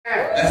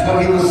That's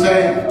what he was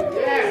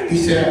saying. He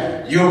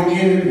said, your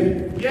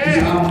enemy. He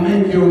said, I'll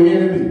make your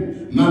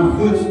enemy my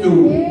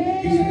footstool.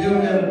 He said,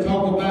 they'll never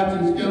talk about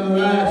you and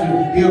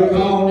scandalize you. He'll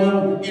call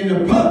them in the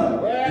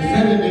public and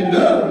say that they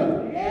love you.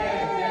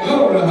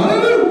 Glory,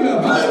 hallelujah,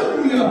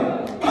 hallelujah,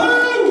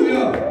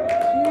 hallelujah.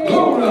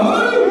 Glory,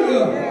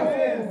 hallelujah.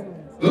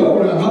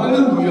 Glory,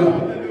 hallelujah.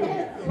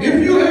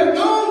 If you had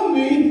known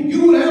me, you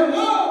would have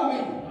loved me.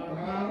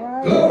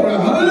 Glory,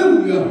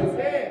 hallelujah.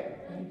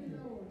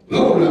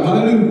 Glory,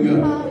 hallelujah.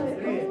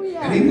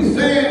 And he was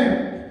saying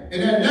in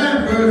that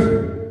 9th verse,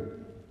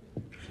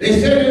 they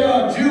say they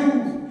are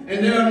Jews and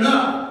they are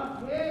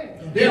not.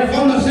 They are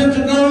from the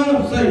synagogue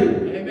of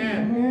Satan.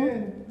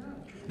 Amen.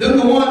 They're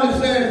the one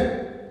that says,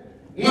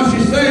 once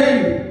you're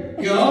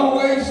saved, you're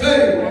always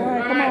saved.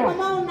 Come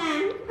on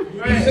now.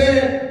 He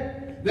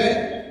said that,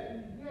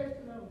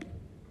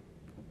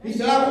 he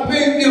said, I will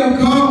make them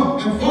come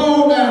and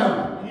fall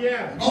down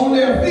on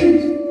their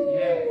feet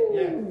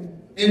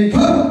in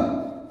public.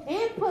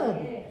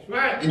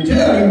 And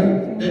tell you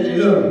that they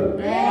love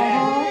you.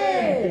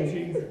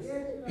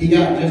 He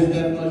got just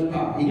that much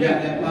power. He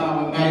got that power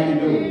and might to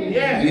do it.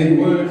 And his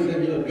word said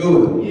he'll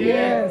do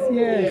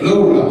it.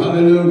 Glory,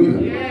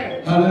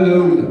 hallelujah.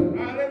 Hallelujah.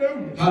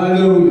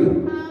 Hallelujah.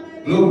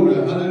 Glory,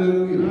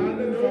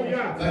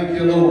 hallelujah. Thank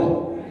you,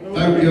 Lord.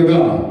 Thank you,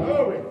 God.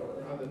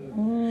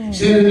 He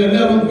said in the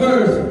 11th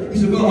verse, he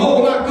said,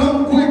 behold, I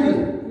come quickly.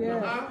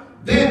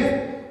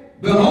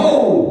 That,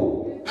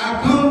 behold,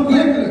 I come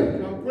quickly.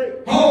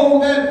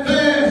 Hold that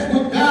fast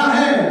which thou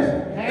hast,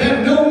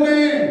 that no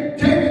man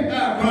taketh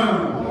thy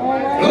crown.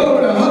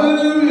 Glory,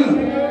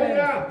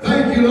 hallelujah.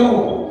 Thank you,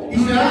 Lord. He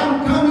said,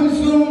 I'm coming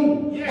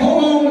soon.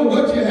 Hold on to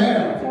what you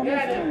have.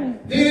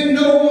 Then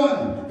no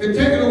one can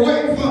take it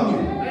away from you.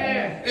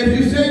 If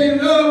you say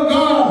you love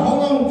God,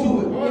 hold on to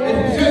it. If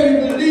you say you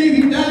believe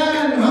he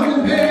died and hung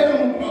his head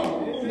on the cross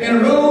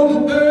and rose the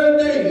 3rd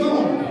day, come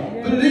on,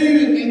 believe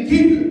it and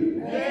keep it.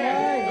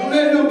 Don't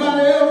let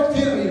nobody else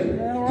tell you.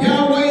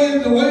 Yahweh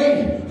is the way.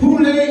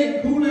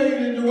 Kool-Aid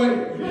is the way.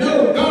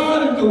 No, God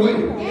is the way.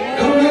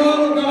 Don't know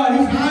other God.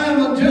 He said, I am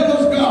a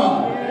jealous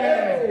God.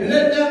 And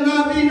let there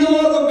not be no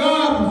other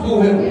God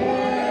before him.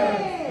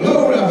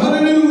 Glory,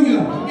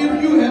 hallelujah. If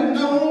you had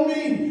known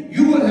me,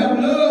 you would have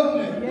loved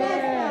me.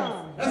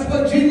 That's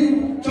what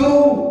Jesus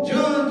told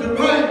John to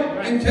write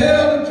and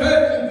tell the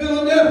church in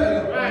Philadelphia.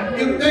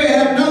 If they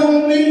had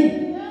known me,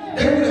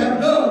 they would have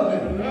loved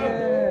me.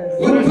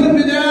 Wouldn't put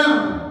me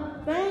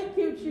down. Thank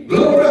you, Jesus.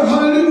 Glory,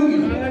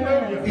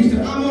 hallelujah. He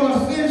said, I'm going to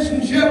send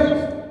some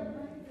shepherds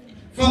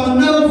from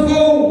another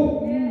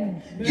fold.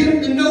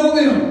 Get to know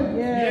them.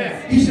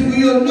 He said,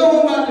 we'll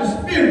know by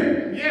the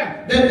Spirit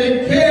that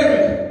they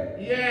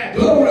carry.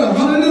 Glory,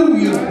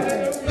 hallelujah.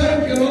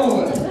 Thank you,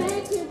 Lord.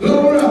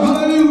 Glory,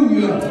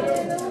 hallelujah.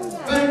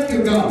 Thank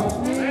you, God.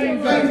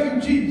 Thank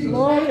you, Jesus.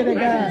 Glory to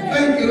God.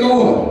 Thank you,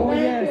 Lord.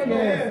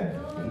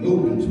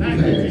 Moving too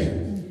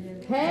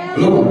fast.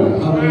 Glory,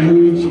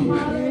 hallelujah,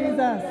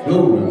 Jesus.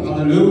 Glory,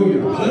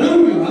 hallelujah,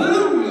 hallelujah,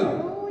 hallelujah.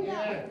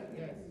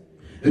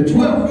 The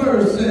 12th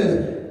verse says,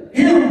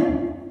 him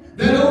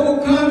that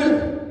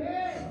overcometh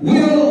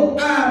will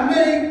I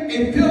make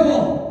a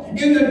pillar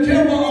in the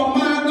temple of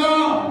my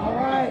God,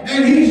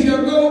 and he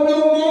shall go no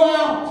more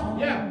out.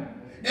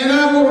 And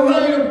I will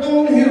write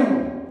upon him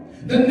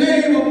the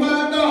name of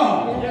my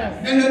God,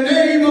 and the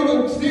name of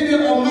the city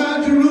of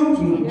my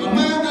Jerusalem, of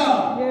my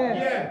God.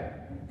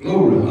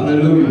 Glory,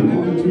 hallelujah,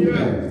 moving too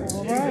fast.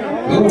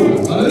 Glory,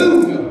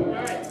 hallelujah,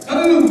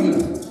 hallelujah.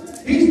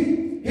 He's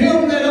him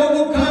that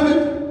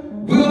overcometh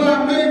will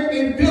I make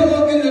a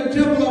pillar in the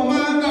temple of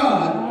my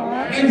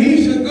God, and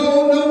he shall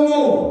go no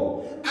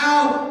more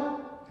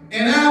out,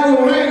 and I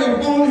will write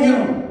upon him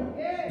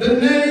the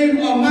name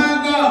of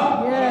my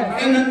God,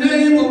 and the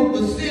name of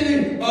the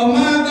city of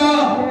my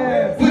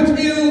God, which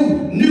is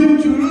New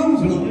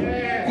Jerusalem,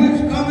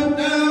 which cometh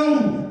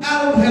down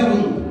out of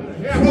heaven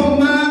from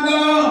my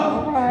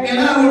God, and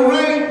I will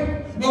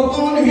write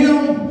upon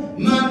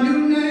him my new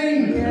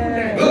name.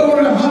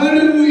 Glory,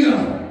 hallelujah.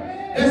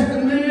 That's the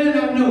man I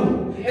know.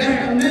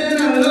 That's the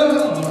man I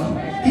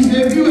love. He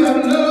said, if you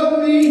have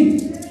loved me,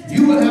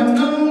 you would have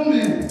known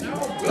me.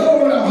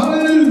 Glory,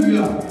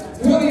 hallelujah.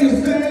 What are you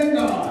saying,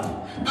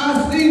 God? I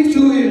see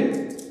to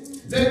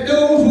it that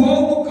those who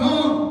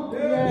overcome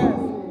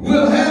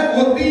will have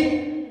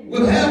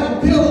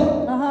a pillar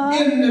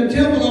in the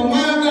temple of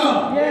my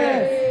God.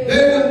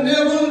 They will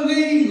never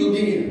leave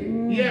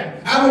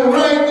again. I will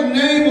write the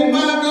name of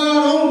my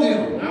God on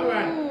them.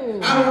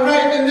 I will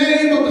write the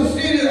name of the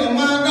city of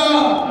my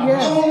God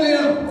on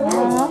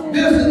them.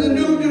 This is the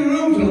New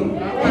Jerusalem,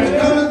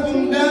 which cometh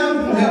from down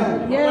from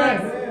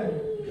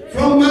heaven.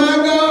 From my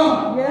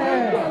God.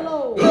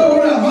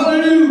 Glory,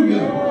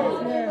 hallelujah.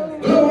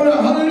 Glory,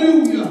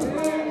 hallelujah.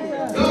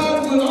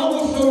 God will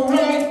also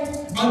write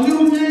a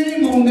new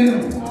name on them.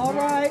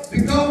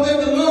 Because they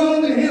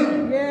belong to him.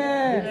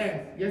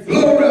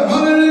 Glory,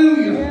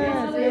 hallelujah.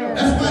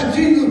 That's why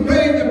Jesus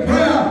prayed the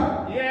prayer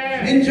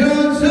in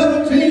John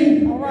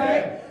 17.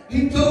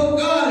 He told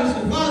God, he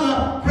said, Father,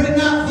 I pray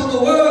not for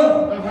the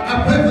world.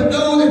 I pray for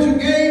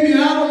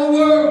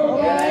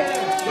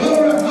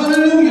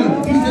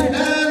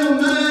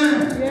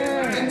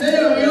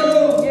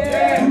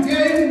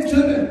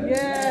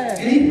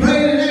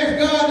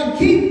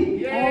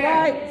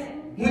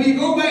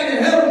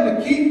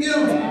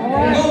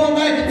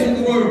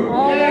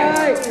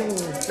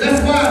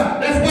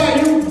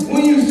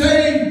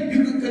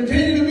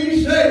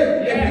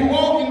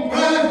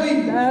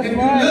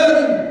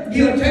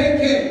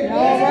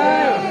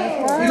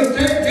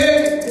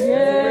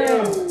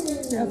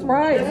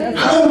right.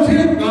 I don't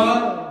tempt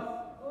God.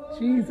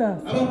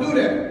 Jesus. I don't do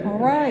that. All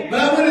right. But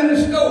I went in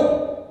the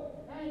store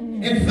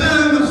and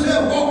found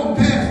myself walking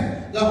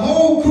past the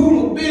whole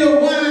cooler, beer,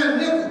 wine,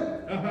 liquor.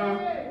 I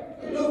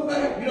look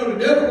back, you know, the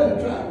devil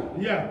gonna try to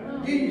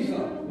give you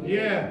something.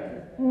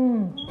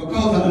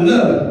 Because I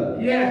love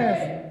him. Yes.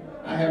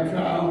 I have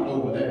triumphed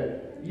over that.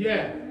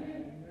 Yeah.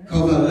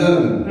 Because I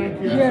love him.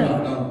 Thank you. That's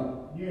what I done.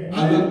 I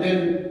looked at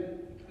it.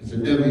 It's the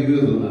devil, you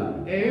is a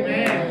lie.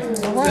 Amen.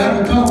 All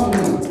Never right. talk to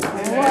him. All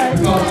right.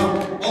 Because I'm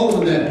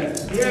over that.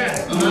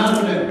 Yeah. I'm out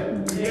of that.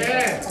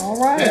 Yeah. All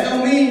That right.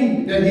 don't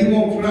mean that he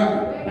won't try.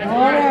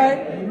 All right.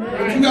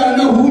 But you got to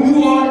know who you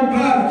are in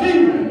Christ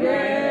Jesus.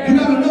 Yes. You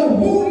got to know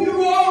who you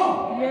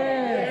are.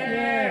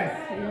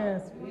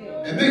 Yes.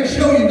 And make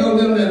sure you know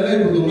them that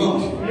labors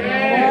amongst you. All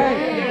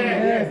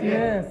right.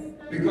 Yes.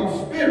 Because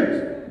spirits,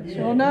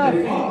 Sure enough.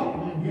 they follow.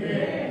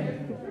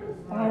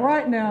 All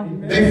right now.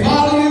 They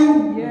follow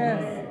you,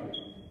 Yes.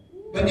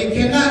 but they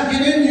cannot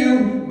get in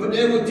you, but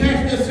they will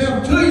attach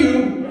themselves to you.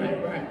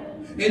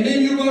 And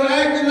then you're going to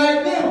act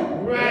like them.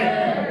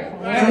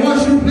 And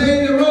once you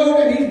play the role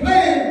that he's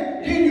playing,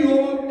 then you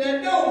open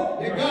that door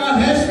that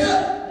God has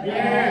shut.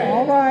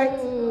 All right.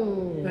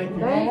 Thank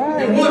you. All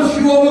right. And once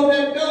you open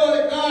that door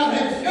that God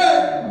has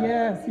shut,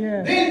 Yes.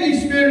 then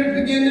these spirits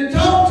begin to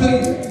talk to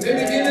you. They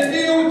begin to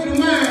deal with your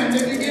mind.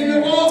 They begin to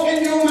walk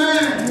in your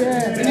mind.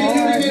 Yes. And then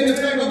you begin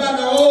to think about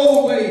the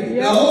old way,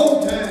 the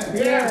old time.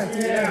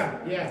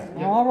 Yeah.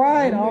 All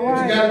right.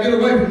 But you got to get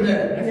away from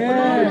that.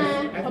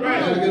 Yes. That's You got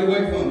right. to get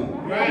away from it.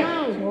 Right.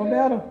 Sure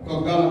better.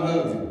 Because God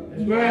loves you.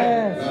 That's right.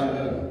 Yes. God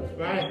loves you. That's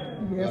right.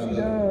 Yes, he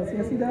does.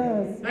 Yes, he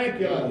does. Thank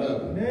you. God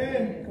loves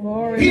you.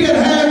 Glory. He that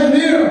has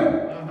an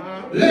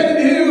ear, let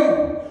him hear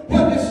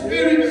what the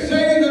Spirit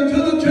says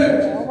unto the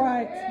church. All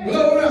right.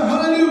 Glory,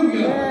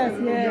 hallelujah.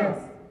 Yes.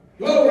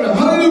 Glory,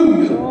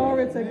 hallelujah.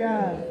 Glory to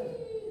God.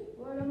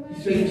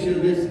 He said you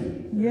should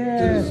listen to the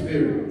Yes.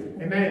 Spirit.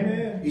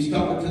 Amen. He's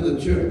talking to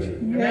the church.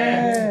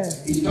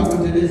 Yes. He's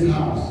talking to this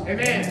house.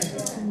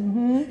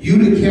 Amen. You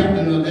the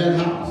captain of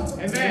that house.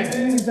 Amen.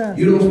 Jesus.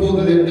 You don't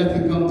supposed to let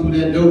nothing come through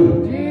that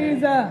door,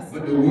 Jesus.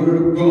 but the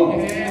word of God.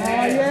 Oh,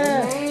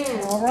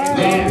 yes. All A right.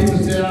 lot of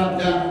people say, I'll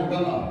die for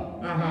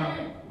God.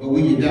 But will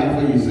you die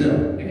for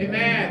yourself?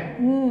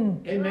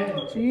 Amen. Amen.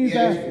 He Jesus.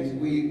 asked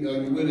you,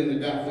 are you willing to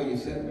die for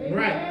yourself?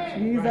 Right.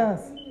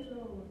 Jesus.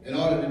 In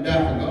order to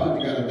die for God,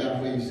 you got to die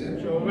for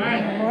yourself. So All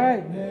right.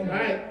 right.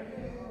 Right.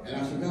 And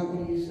I said, God,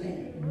 what are you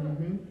saying?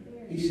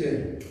 He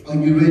said, are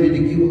you ready to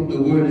give up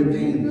the worldly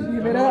things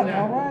Give it up.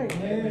 All right.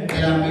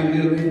 that I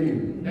may live in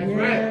you? That's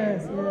right.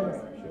 Yes.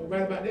 So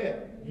right about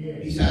that.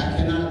 He said, I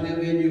cannot live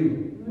in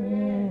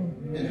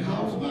you and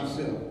house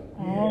myself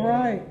All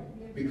right.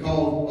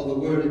 because of the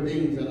worldly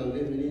things that are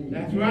living in you.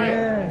 That's right.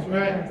 That's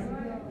right.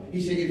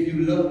 He said, if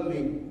you love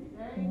me,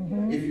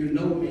 if you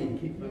know me,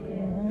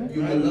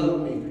 you will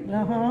love me.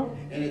 Uh-huh.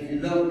 And if you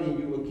love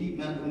me, you will keep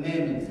my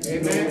commandments.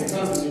 Amen.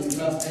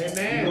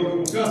 Amen.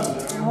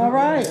 All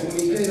right. That's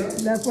what he said.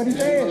 That's what he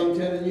That's said. what I'm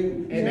telling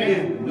you.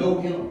 Amen. Know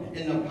him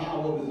in the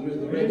power of his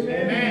resurrection.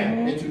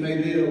 Amen. That you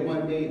may live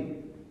one day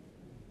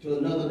to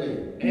another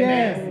day.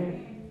 Yes.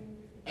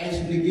 Ask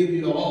him to give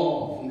you the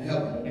all from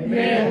heaven.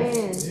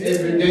 Amen.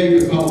 Every day,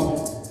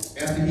 because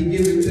after he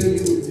gives it to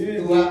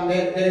you throughout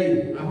that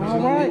day, All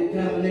right.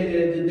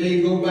 contaminated as the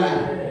day go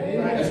by.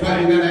 That's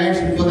why you got to ask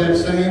him for that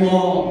same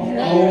all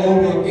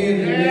over again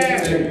the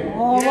next day.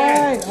 All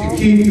right. To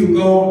keep you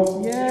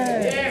going.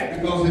 Yes.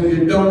 Because if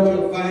you don't,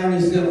 you'll find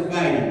yourself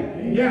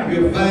fighting. Yeah.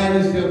 You'll find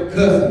yourself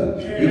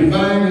cussing. You'll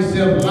find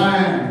yourself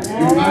lying.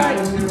 You'll find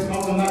yourself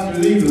talking about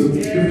your leaders.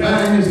 You'll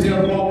find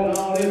yourself walking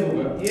all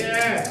everywhere.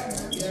 Yeah.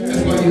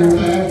 That's why you have to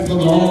ask for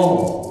the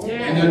all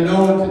and the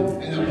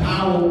anointing and the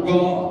power of God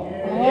All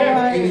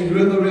right. in his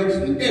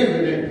resurrection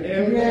every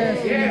day.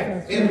 Yes.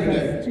 Yes. Every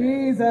day.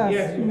 Jesus.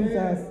 Yes.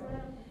 Jesus.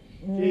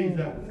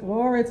 Jesus.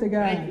 Glory to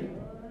God.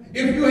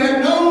 If you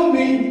had known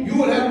me, you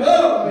would have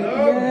loved me.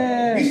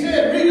 Yes. He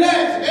said,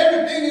 relax,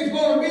 everything is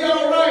going to be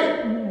all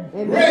right.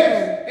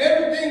 Rest,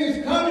 everything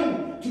is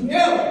coming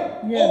together.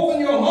 Yes. Open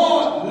your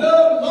heart,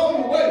 love is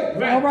on the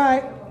way. All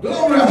right.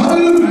 Glory,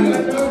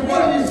 hallelujah.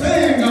 What are you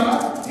saying,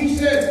 God? He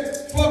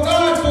said, for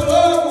God so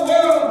loved the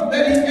world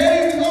that he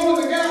gave his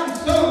only begotten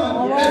Son,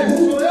 All right. that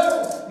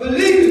whosoever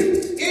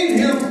believeth in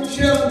him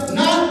shall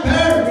not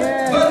perish,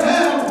 Yes. but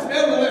have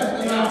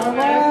everlasting All life.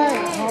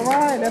 right. All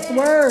right. That's the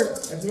word.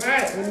 That's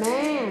right.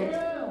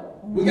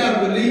 We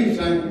got to believe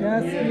something.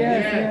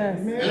 Yes.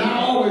 And I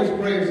always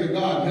pray to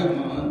God, help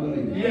my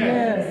unbelief.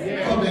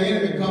 Yes. Because the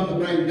enemy comes to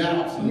bring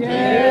doubts sometimes.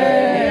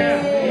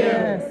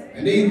 Yes.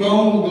 And these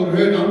bones going to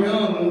hurt. I'm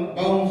young,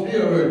 bones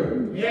still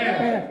hurt.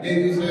 Yeah.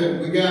 Then he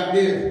said, we got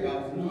this.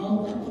 God said,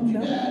 no, I thought you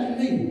died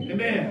in me.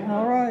 Amen.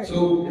 All right.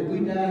 So if we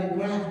die in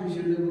Christ, we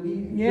should live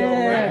again.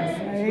 Yes.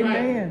 That's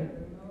Amen.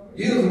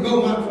 Years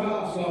ago, my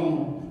trial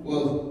song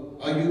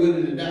was, are you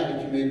willing to die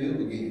that you may live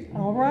again?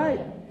 All right.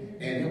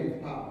 And it was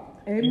powerful.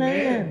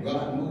 Amen.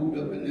 God moved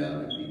up and down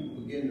and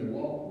people began to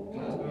walk,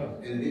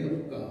 talk, and live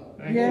for God.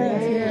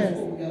 Yes. That's Yes.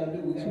 what we got to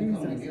do. we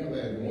got to come together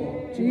as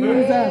one.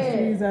 Jesus,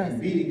 Jesus.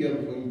 And be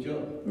together for each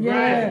other.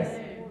 Yes.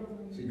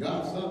 See,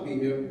 God sent me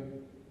here.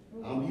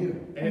 I'm here.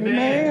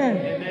 Amen.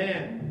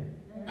 Amen.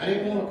 I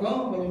didn't want to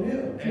come, but I'm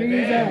here.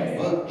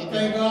 Jesus. But I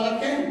thank God I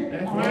came.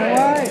 That's All right.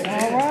 right,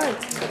 all right.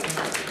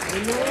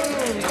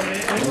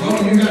 As long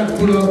as you got to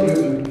put up with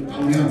it,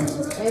 I'm here.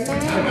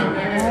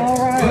 All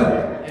right.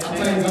 But I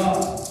thank God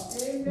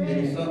that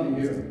He sent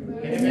me here.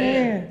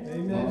 Amen.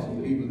 Among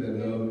some people that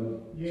love it.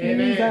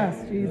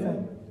 Jesus, Jesus.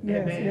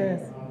 Yes, yes.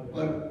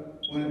 But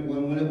when it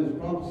was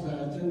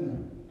prophesied to me,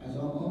 I said,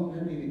 oh,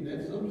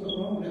 that's something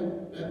wrong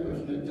with that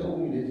person that told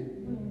me this.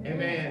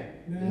 Amen.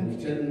 And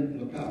was telling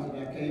the pastor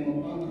that I came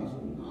up on, I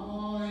said,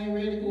 no, I ain't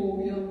ready to go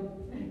over here.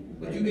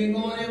 But you been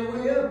going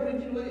everywhere else,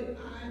 preaching with it.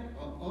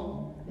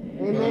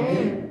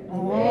 Amen.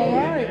 All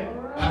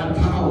right. By the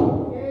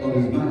power of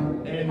His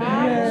might.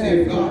 Amen. See,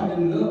 if God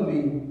didn't love me,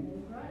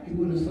 He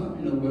wouldn't have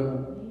sent me nowhere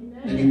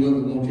that He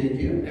wasn't going to take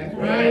care of. That's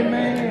right.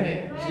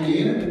 Amen. See,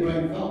 the enemy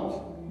brings thoughts.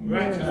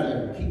 Right. Try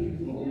to keep you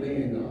from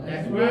obeying God.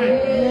 That's right.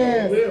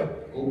 Yes.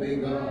 Obey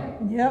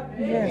God. Yep,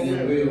 And yes.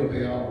 it will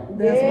pay off.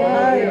 That's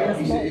right.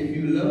 He said, if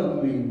you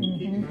love me,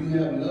 if you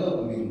have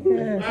loved me,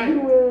 Yes. you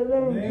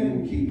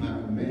will keep my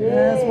commandments.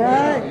 That's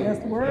right. That's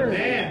the word.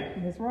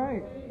 Amen. That's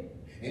right.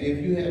 And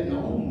if you had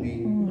known me,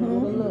 you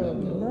would have loved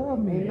me. Love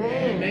me.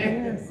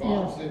 Amen. Yes,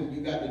 God yes. said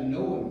you got to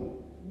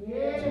know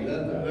Him to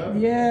love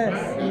Him.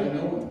 Yes. You got to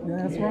know Him.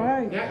 That's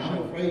right. And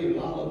I'm afraid a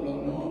lot of them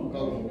don't know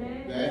Him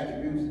because the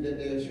attributes that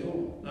they're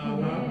showing,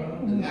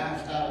 the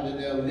lifestyle that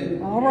they're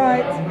living. All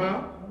right.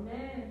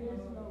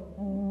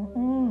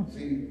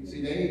 See,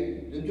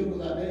 the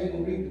jokers out there ain't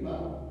gonna read the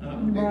Bible. They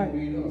Right. gonna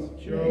read us.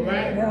 Sure right.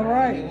 That's They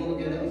right. wanna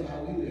look at us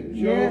how we live.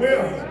 Sure Yes.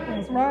 will.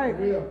 That's right.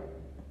 Will.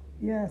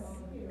 Yes.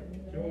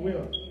 Sure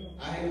will.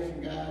 I had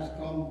some guys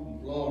come from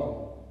Florida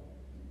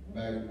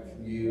back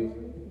some years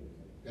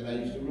that I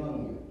used to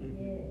run with.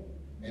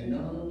 And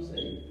none of them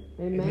saved.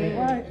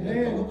 Right. And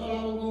they thought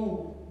I was gonna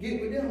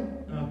get with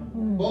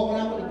them. But when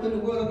I went to put the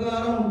word of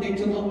God on them, they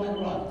took off like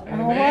rock.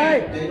 All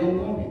right. They don't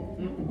want me.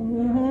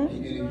 Mm-hmm.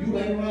 And if you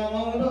ain't around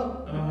long enough,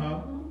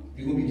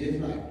 you're gonna be just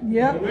like them.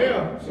 Yep.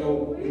 Will. So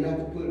we have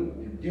to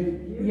put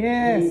different.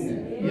 Yes. in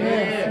there.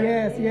 Yes.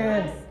 Yes.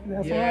 Yes.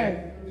 That's Yeah. right.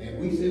 And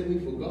we said we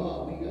for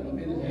God, we ain't got no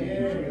business having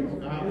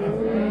children.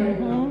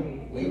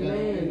 Mm-hmm. We ain't got no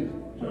business.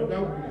 Sure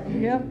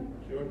don't. Yep.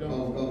 Sure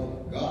don't.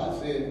 Because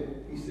God said,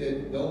 He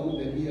said those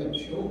that He have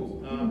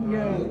chosen,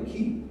 Yeah. He'll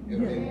keep if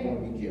they want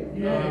to be kept.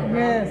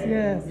 Yes.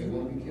 Yes. They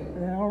want to be kept.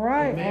 All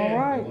right. All They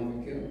right.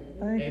 want to be kept.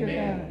 Thank you,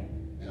 Amen. God.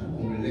 And I'm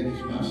going to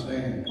relinquish my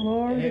stand.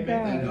 Glory to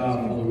Thank God.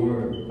 God for the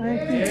word.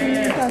 Thank you,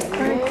 Jesus.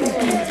 Thank you,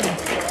 Jesus.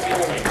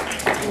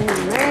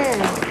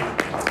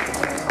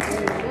 Amen.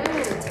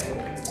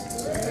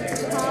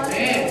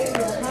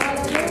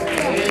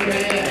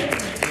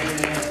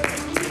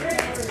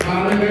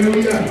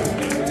 Hallelujah.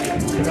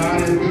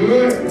 God is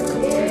good.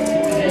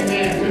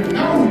 Amen. To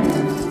know Him.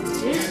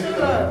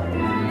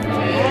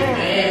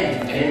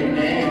 Amen. Amen.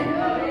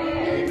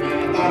 Amen. I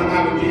thought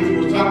about when Jesus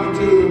was talking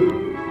to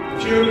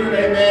children,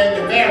 amen,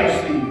 the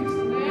Pharisees.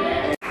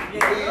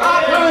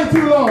 Thank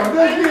you, Lord.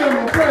 Let's give Him a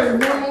praise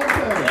one more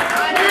time.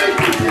 Thank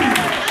you,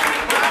 Jesus.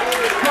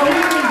 So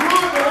He was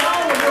good to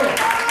all of us.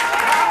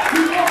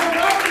 He opened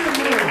up His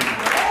room.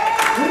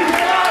 He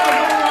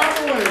started on our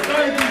way.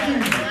 Thank you,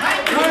 Jesus.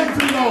 Thank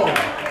you, Lord.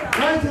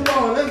 Thank you,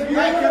 Lord. Let's give Him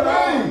a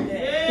praise.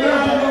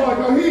 Thank you, Lord,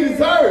 because He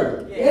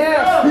deserved it.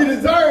 Yes. He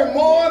deserved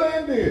more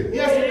than this.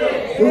 Yes, He does.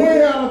 If we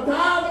had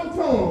 1,000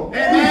 tongues, we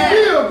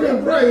still can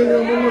praise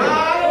Him enough.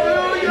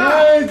 Hallelujah.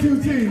 Thank you,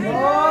 Jesus.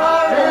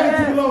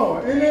 Thank you, Lord.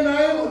 In the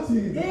name of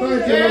Jesus. Thank you,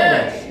 Lord.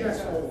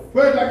 Yes, Lord.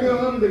 First, I give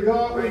honor to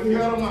God for He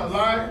held my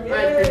life.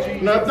 Thank you, Jesus.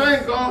 And I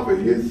thank God for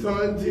His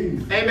Son,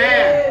 Jesus.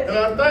 Amen. And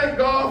I thank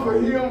God for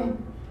Him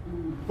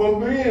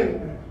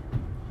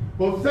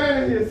for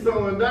sending His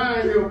Son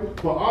down here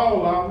for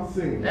all our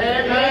sins.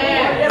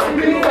 Amen.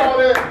 He saw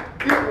that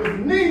it was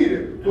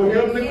needed for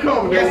Him to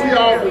come, that we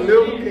all could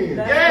live again.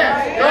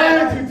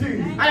 Yes. Thank you,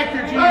 Jesus. Thank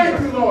you, Jesus.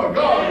 Thank you, Lord.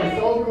 God is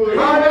so good.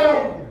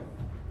 Hallelujah.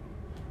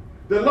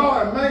 The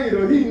Lord made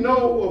her. He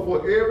knows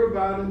what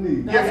everybody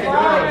needs. Yes, He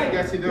does.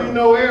 Yes, He He does.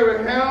 know every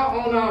hair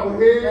on our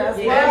head.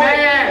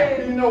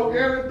 Amen. He know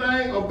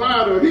everything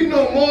about her. He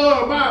know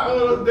more about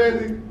us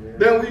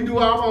than we do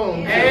our own.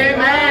 Amen.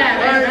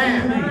 Thank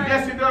you. Amen.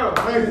 Yes, He does.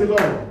 Thank you,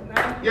 Lord.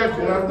 Yes,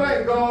 And I Lord.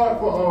 thank God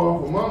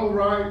for Mama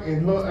Wright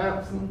in her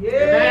absence.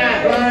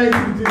 Amen. Thank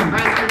you, Jesus.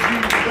 Thank you,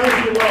 Jesus. Thank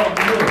you, Lord,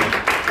 for her.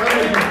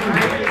 Thank you,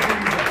 Jesus.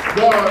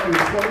 God is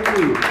so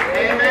good.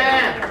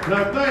 Amen. And I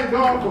thank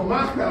God for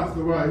my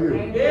pastor right here.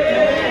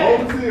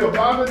 Overseer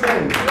Bobby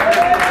Davis.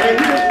 And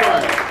his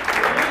wife.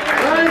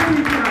 Thank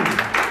you,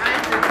 Jesus.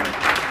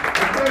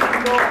 I thank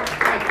you, Lord.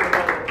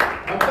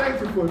 I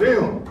thank you for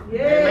them.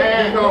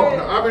 Amen. Because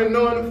I've been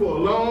knowing them for a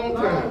long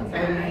time.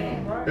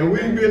 And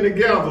we've been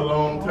together a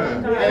long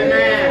time.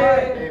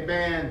 Amen.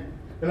 Amen.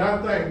 And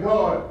I thank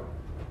God.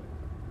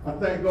 I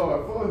thank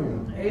God for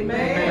him.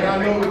 Amen. And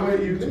I know the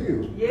way you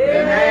live.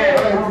 Amen.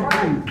 Thank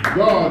you, Jesus.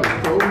 God is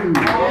so good.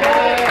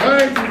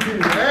 Thank you,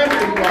 Jesus. And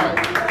his wife.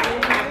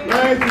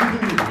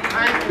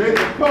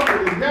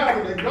 couple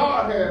together that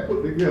God had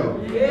put together.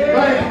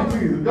 Thank you,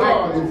 Jesus.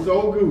 God is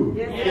so good.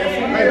 Thank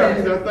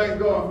you, Jesus. I thank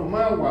God for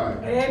my wife.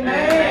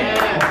 Amen.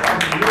 Amen.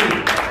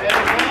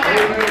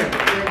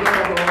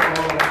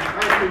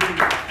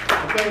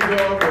 I thank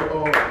God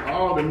for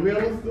all the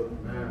ministers.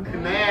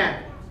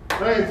 Amen.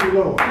 Thank you,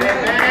 Lord.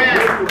 Amen.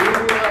 Thank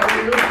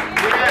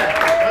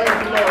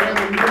you, Lord. And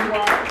the new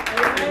wife.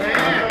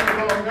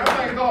 I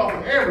thank God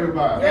for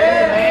everybody.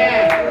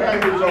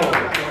 Thank you, Lord.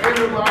 For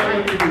everybody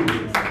in the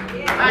news.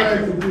 Thank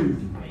you,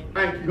 Jesus.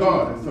 Thank you.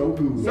 God is so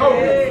good. So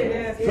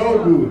good.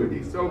 So good.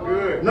 He's so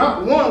good.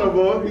 Not one of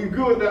us, he's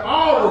good to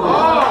all of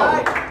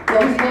us.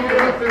 Because he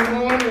woke up this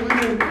morning, we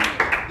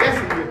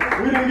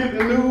didn't get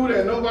the news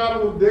that nobody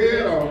was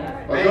dead or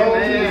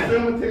gone to the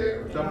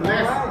cemetery. It's a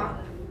blessing.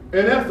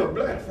 And that's a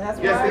blessing.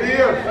 Yes, it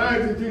is. Thank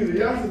you, Jesus.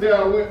 Yesterday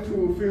I went to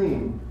a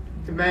funeral.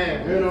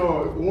 Amen. You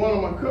know, one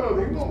of my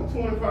cousins, he was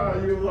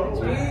 25 years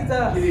old.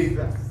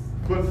 Jesus.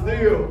 But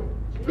still,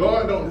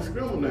 God don't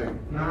discriminate.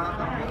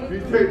 He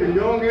take the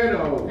young and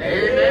the old.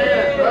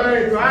 Amen.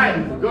 Thank you, Right.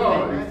 Jesus.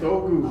 God is so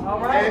good.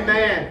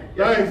 Amen.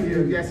 Thank you.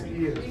 Yes, he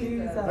is.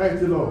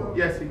 Thank you, Lord.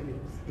 Yes, he is.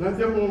 And I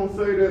just want to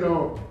say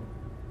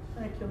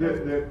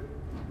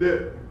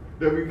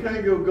that we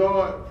can't give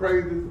God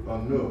praises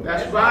enough.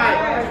 That's right.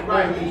 That's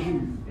Thank you, right.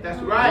 Jesus.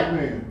 That's right.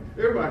 Amen.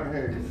 Everybody can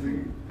have your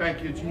seat.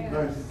 Thank you, Jesus. Thank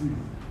you, Jesus.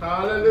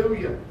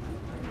 Hallelujah.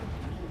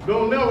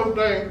 Don't never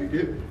think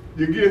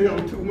you give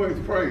him too much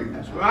praise.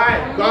 That's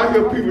right. So I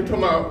hear people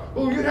talking about,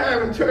 oh, you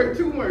having church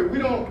too much. We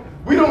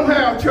don't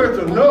have church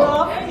enough.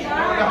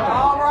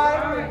 All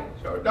right.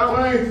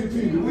 Thank you,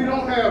 Jesus. We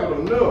don't have it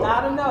enough.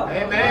 Not enough.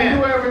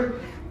 Amen.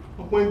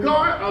 When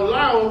God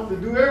allows us to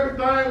do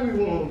everything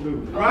we want to do.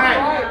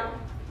 Right.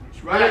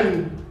 That's right.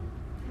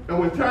 And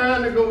when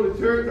time to go to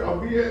church or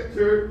be at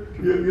church,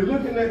 you're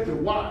looking at your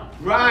watch.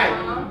 Right.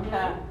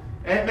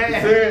 Saying Amen.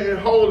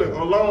 it's holding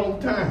a long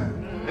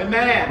time.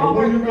 Amen. But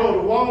when you go to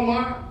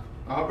Walmart,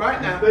 All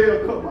right now. stay a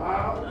couple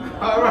hours.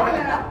 All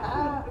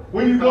right.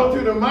 When you go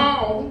to the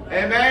mall,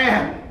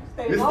 Amen.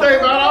 you stay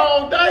about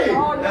all day.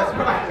 That's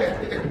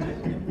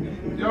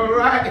right. You're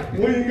right.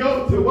 When you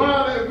go to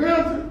Wild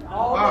Adventure,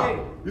 All day.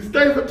 you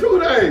stay for 2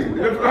 days.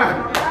 That's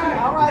right.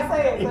 All right,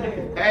 say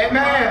it.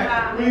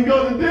 Amen. When you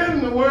go to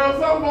Disney World,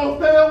 some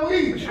folks stay a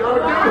week. Sure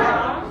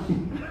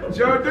do.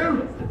 Sure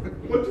do.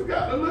 But you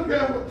got to look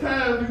at what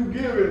time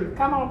you giving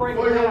Come on, break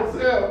for it down.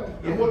 yourself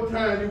and what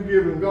time you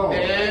giving God.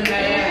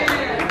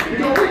 Amen. You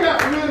know, we got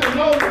to really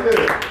know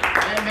this.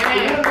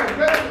 Amen. When that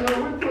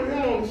vessel, we put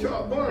him on the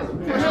sharp burner.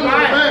 Put That's him on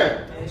right. the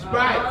back. That's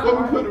right. But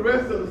we put the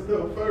rest of the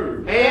stuff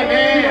first.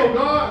 Amen. You know,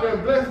 God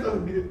that blessed us.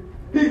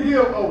 He give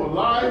us a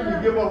life.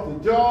 He give us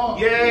a job.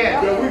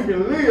 Yes. That we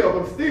can live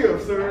and still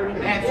serve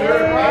Him. That's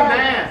right.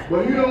 Amen.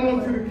 But He don't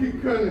want you to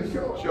keep cutting it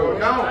short. Sure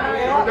don't.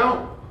 Sure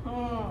don't.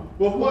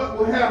 But what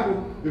will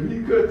happen if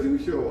He cut you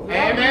short?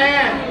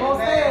 Amen. Come on,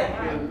 say it.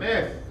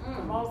 Amen.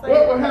 Come on, say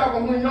What it. will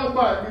happen when your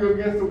bike be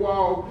against the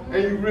wall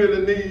and you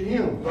really need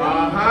Him?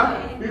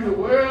 Uh-huh. He said,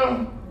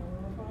 well,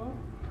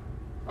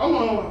 I'm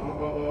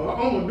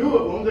gonna do it,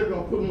 but I'm just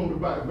gonna put Him on the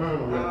back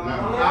burner right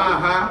now.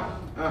 Uh-huh.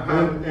 Uh-huh.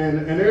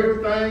 And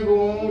everything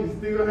go on. You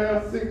still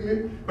have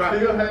sickness. Right.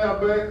 Still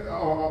have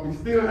you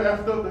still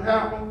have stuff to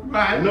happen.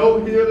 Right.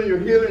 No healing. Your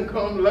healing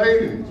come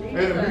late and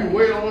it'll be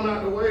way on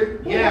out the way.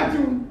 Yeah.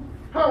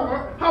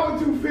 How would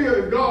you feel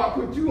if God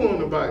put you on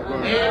the back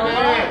burner?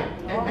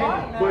 Amen. All Amen.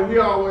 right. But He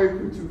always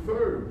put you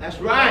first. That's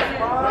right.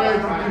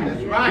 Thank you,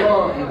 Jesus. That's right.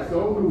 God is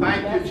so good.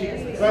 Thank you,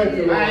 Jesus. Thank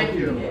you, Lord. Thank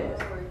you.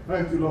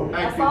 Thank you, Lord.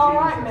 Thank That's you, all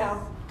right Jesus.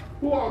 now.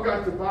 Who all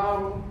got your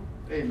Bible?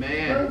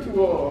 Amen. Thank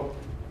you all.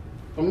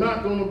 I'm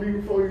not going to be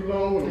before you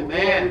long. When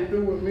Amen. you're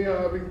through with me,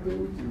 I'll be through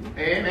with you.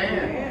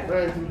 Amen.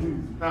 Thank you,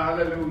 Jesus.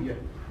 Hallelujah.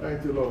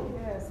 Thank you, Lord.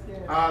 Yes,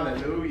 yes.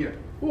 Hallelujah.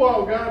 Who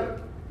all got it?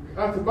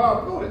 At the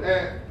Bible, go to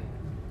Acts,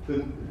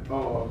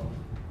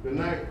 the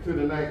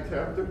ninth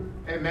chapter.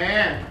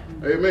 Amen.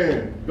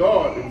 Amen.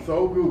 God is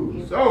so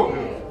good. So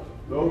good.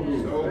 So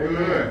good. So Amen.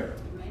 good.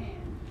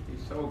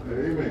 He's so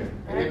good.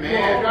 Amen. Amen.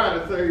 Who all got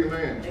it? Say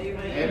amen.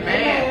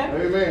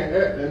 Amen. Amen.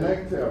 At the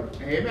ninth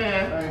chapter.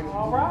 Amen. Thank you.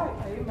 All right.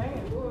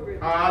 Amen.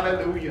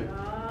 Hallelujah.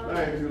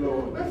 Thank you,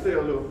 Lord. Let's say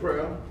a little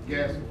prayer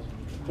Yes.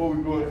 before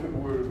we go into the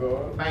Word of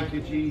God. Thank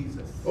you,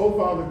 Jesus. Oh,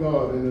 Father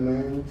God, in the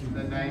name of Jesus. In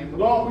the name of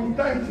Lord, we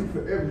thank you for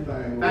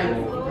everything. Thank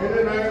you. Lord. In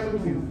the name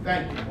of Jesus.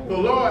 Thank you. So,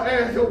 Lord,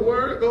 as your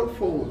word go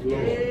forth,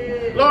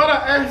 Lord. Lord,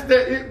 I ask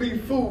that it be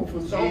food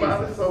for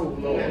somebody's soul,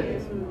 Lord.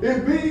 Yes.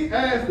 It be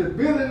as the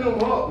building them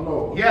up,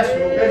 Lord. Yes,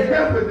 Lord. And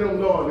helping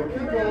them, Lord, to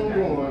keep on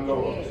going,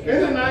 Lord.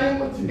 In the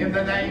name of Jesus. In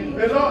the name of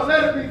And Lord,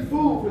 let it be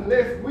food for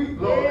next week,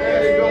 Lord,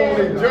 as they go on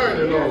their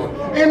journey,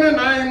 Lord. In the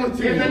name of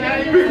Jesus. In the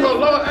name of Because,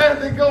 Lord, as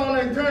they go on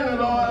their journey,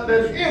 Lord,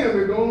 the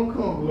enemy gonna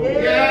come, Lord.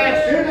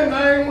 Yes. In the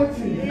name of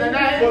Jesus. In the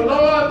name. But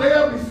Lord,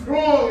 they'll be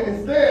strong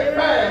and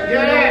steadfast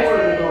Yes. in your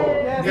word, Lord.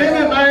 Yes.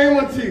 In the name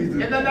of Jesus. In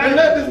the name. And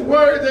let this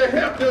word that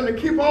help them to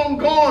keep on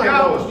going,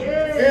 Yes. Lord.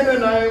 In the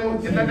name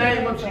of Jesus. In the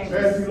name of Jesus.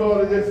 Ask you,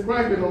 Lord, to just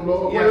strengthen them,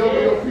 Lord. Yes.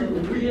 Wherever your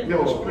people weak,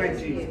 Your Lord. strength,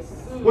 Jesus.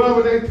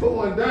 Whatever they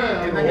towing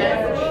down, In the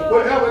name of Lord. Jesus.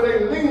 Whatever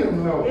they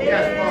leaning, Lord.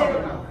 Yes,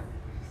 Father God.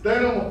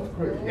 Stand them up,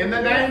 pray. In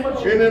the name of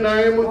Jesus. In the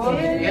name of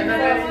Jesus. In the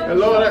name of And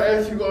Lord, I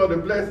ask you, God, to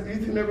bless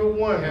each and every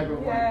one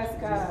Yes,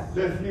 God.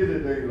 that's here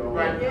today, Lord.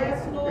 Right.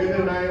 Yes, Lord. In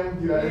the name of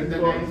Jesus, I ask In you, the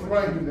God, name to of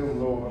strengthen them,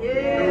 Lord.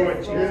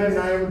 Yes, In the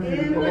name of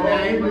Jesus, In Lord, the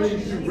name we of need you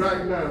Jesus.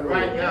 right now, Lord.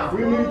 Right now.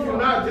 We need you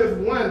not just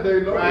one day,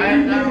 Lord. Right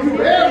We now. need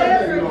you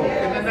every day, Lord.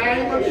 In the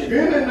name of Jesus.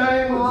 In the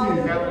name of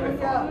Jesus. Heavenly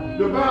Father.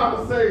 The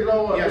Bible says,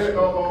 Lord, Yes,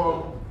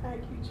 that,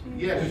 Thank you,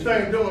 Jesus. Yes.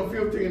 St. John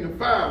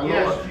 15:5,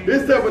 Yes, Lord.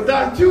 Jesus. It said,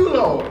 without you,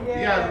 Lord,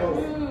 Yes,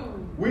 Lord.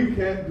 we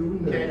can't do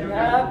Can't do nothing.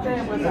 Nothing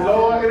And without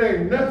Lord, it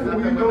ain't nothing we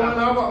Nothing doing without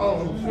on our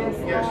own.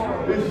 Yes,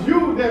 Lord. It's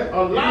you that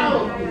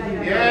allows us to do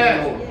that,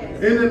 Yes.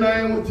 Lord. In the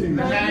name of Jesus. In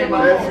the name of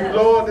Ask you, Jesus.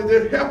 Lord, to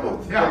just help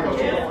us today, Help us,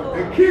 Lord. Lord.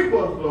 And keep us,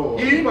 Lord.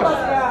 Keep us.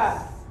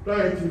 God.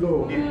 Thank you,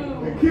 Lord.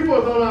 And keep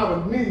us on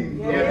our knees,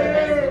 Lord. In the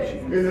name of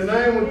Jesus. In the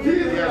name of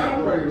Jesus, Yes,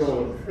 I pray,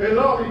 Lord. And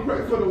Lord, we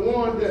pray for the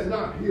ones that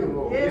not here,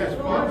 Lord. Yes,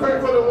 We Lord. pray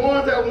for the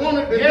ones that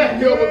wanted to Yes. be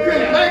here but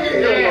couldn't make it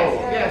here, Yes.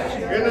 Lord.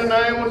 Yes. In the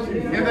name of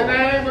Jesus. In the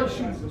name of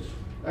Jesus.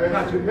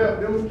 Ask you to help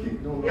them and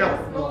keep them, Lord.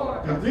 Help.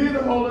 Lord. In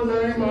Jesus' holy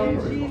name, I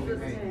In pray. Jesus'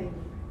 name.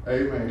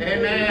 Amen.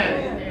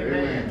 Amen.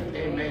 Amen.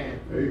 Amen.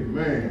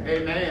 Amen.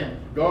 Amen.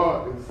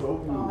 God is so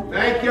good.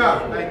 Thank you.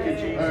 Thank you,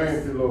 Jesus.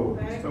 Thank you, Lord.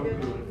 So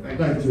good. Thank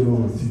you. Thank you,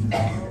 Lord Jesus.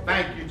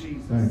 Thank you,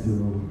 Jesus. Thank you,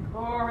 Lord.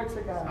 Glory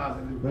to God.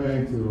 Hallelujah.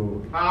 Thank you,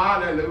 Lord.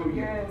 Hallelujah.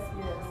 Yes,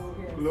 yes,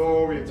 yes.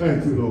 Glory to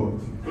Thank you, Lord.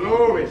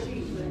 Glory.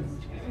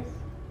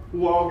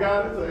 Who all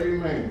got it? Say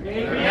amen.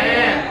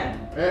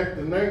 Amen. Acts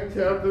the 9th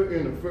chapter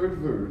in the first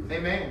verse.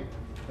 Amen.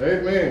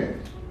 Amen.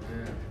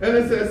 And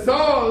it says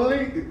Saul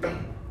lead,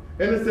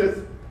 and it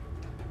says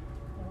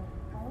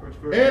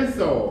and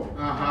Saul.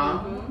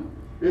 Uh-huh.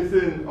 It's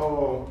in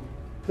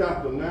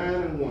chapter 9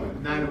 and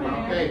 1. 9 and 1.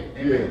 Okay.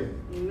 Yes. Amen.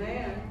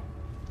 Amen.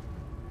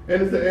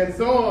 And it says, and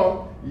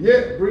Saul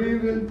yet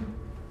breathing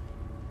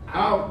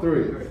out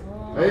threats.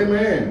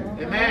 Amen.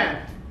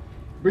 Amen.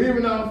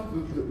 Breathing out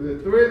the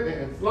threat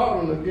and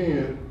slaughtering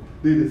again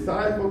the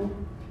disciple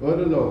of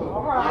the Lord.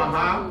 All right.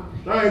 Uh-huh.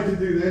 Thank you,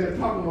 Jesus. And they're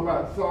talking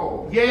about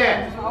Saul.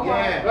 Yes.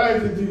 Yes.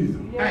 Thank you,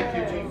 Jesus. Thank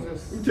you,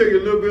 Jesus. Let me tell you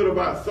a little bit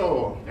about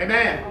Saul.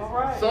 Amen. All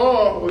right.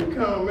 Saul was the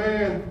kind of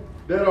man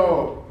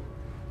that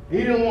he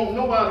didn't want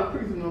nobody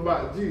preaching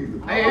about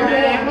Jesus. He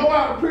didn't want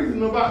nobody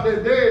preaching about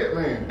that dead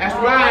man. That's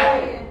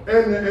right.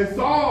 And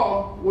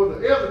Saul was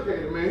an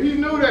educated man. He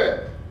knew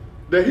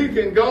that he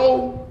can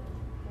go.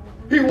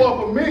 He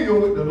was familiar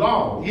with the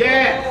law.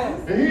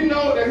 Yes. And he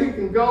know that he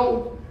can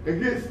go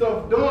and get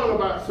stuff done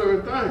about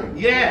certain things.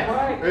 Yes.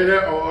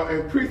 Right.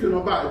 And preaching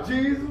about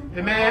Jesus.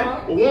 Amen.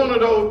 But one of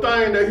those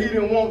things that he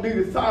didn't want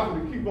these disciples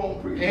to keep on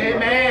preaching about.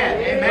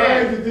 Amen.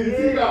 Thank you, Amen. Jesus.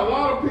 See, got a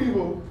lot of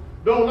people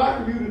don't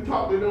like for you to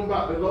talk to them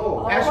about the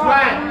Lord. That's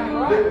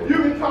right. You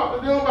can talk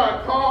to them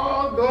about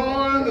cars,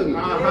 guns, and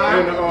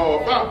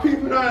about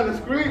people down the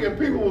street, and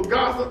people will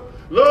gossip.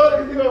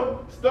 Love to hear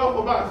stuff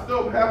about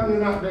stuff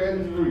happening out there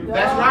in the street.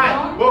 That's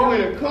right. But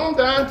when it comes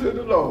down to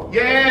the Lord,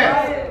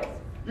 Yes.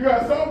 you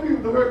got some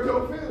people to hurt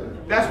your feelings.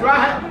 That's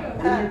right.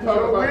 When you talk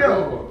Sure about the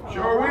will. Lord.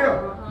 Sure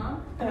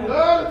will. You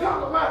love to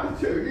talk about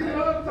the church. You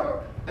love to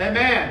talk.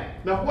 Amen.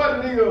 Now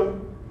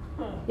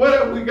what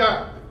have we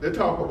got to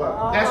talk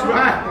about? That's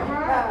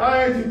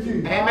right. Thank you,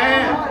 Jesus.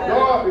 Amen.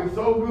 God is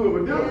so good.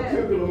 But this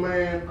particular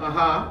man,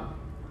 Uh-huh.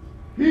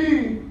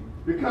 he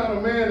the kind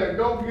of man that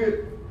go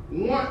get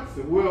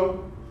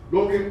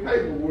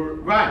paperwork.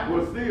 Right.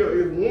 But still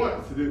is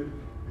once.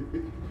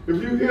 If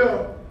you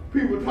hear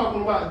people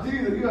talking about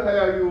Jesus, he'll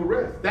have you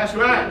arrested. That's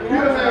right. He'll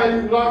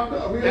have you locked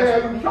up. He'll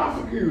have you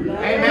prosecuted.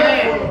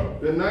 Amen.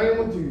 For the name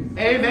of Jesus.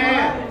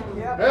 Amen.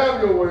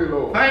 Have your way,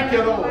 Lord. Thank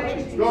you, Lord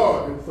Jesus.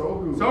 God is so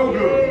good. So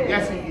good.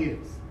 Yes, he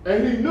is.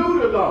 And he knew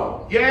the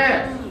law.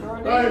 Yes.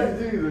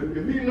 Thank you, Jesus.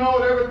 If he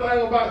knows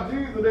everything about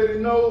Jesus that he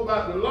knows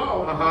about the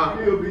law,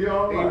 he'll be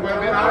all He right. will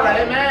be all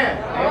right.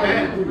 Amen.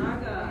 Amen. My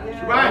God.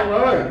 That's All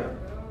right. right.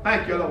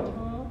 Thank you, Lord.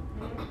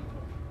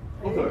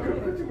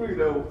 Could you read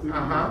that over to me?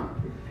 Uh-huh.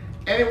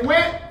 And it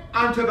went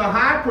unto the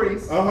high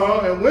priest.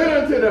 And went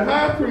unto the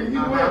high priest. He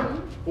Uh-huh.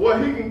 went where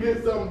he can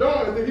get something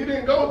done. He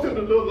didn't go to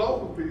the little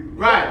local people.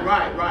 Right,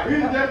 right, He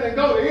right. just didn't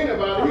go to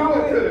anybody.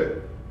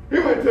 He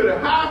went to the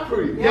high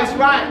priest. That's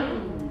right.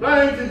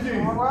 Thank you,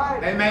 Jesus. All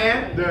right.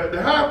 Amen.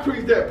 The high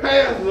priest that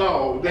passed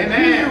laws. That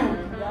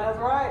Amen. That's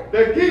right.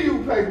 That give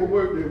you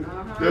paperwork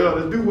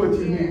to do what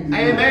you need to do.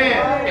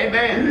 Amen. He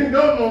Amen. didn't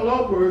go to no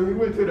local person. He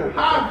went to the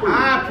high priest.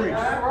 High priest.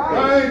 That's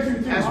right. Thank you,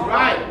 Jesus. That's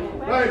right.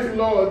 Thank you,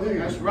 Lord Jesus.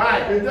 That's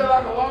right. It's just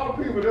like a lot of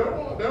people,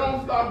 they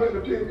don't stop at the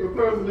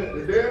person at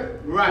the desk.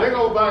 Right. They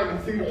go back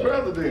and see the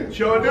president.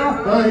 Sure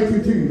do. Thank you,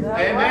 Jesus.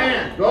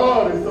 Amen.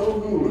 God is so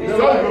good. So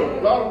good.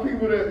 A lot of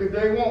people that if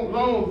they want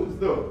loans and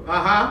stuff,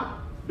 Uh-huh.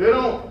 they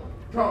don't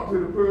talk to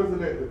the person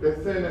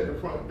that's sitting at the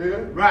front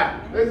desk. Right.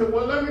 They say,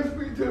 well, let me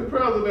speak to the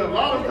president. A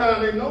lot of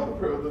times they know the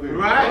president.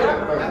 Right.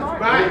 That's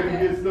right. They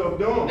can get stuff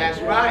done. That's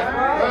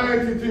right.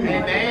 Thank you, Jesus.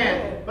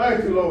 Amen.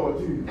 Thank you, Lord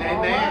Jesus.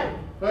 Amen.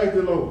 Thank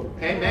you, Lord.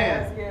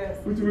 Amen. Yes.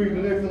 Would you read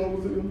the next one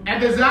over to you?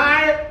 And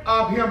desired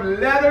of him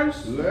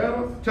letters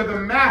Letters. to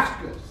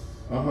Damascus,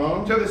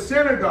 Uh-huh. to the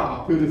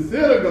synagogue, To the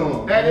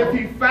synagogue. that if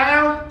he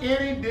found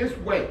any this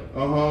way,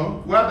 Uh-huh.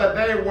 whether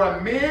they were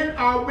men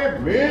or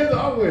women, Men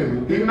or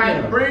women. he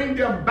might bring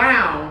them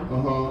bound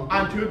Uh-huh.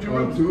 unto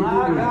Jerusalem. Unto My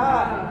Jerusalem.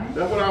 God.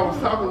 That's what I was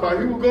talking about.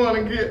 He was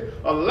going to get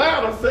a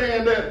letter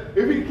saying that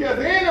if he catch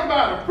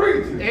anybody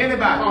preaching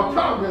Anybody. or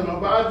talking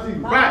about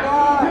Jesus,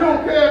 Right. he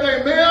don't care if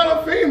they male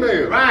or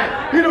female. Right.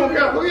 He don't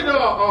care who they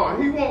are.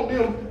 He want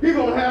them. He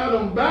gonna have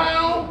them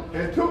bound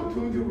and took to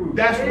Jerusalem.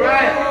 That's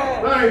right.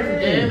 Thank you,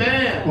 Jesus.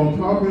 Amen. I'm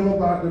talking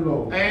about the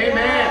Lord.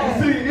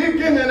 Amen. See, it's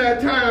getting in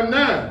that time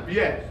now.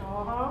 Yes.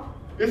 Uh-huh.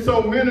 It's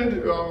so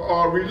many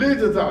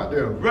religions out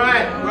there.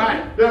 Right,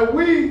 right. That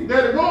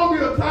there's gonna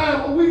be a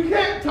time when we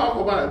can't talk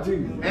about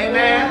Jesus.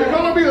 Amen. There's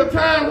gonna be a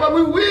time where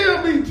we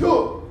will be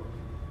took.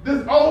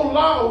 This old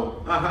law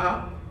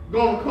Uh-huh.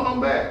 gonna come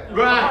back.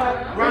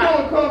 Right, They're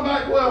right. gonna come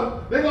back.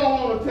 Well, they're gonna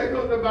want to take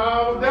up the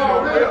Bible. They're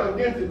already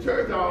against the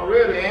church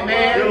already.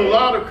 Amen. In a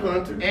lot of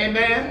countries.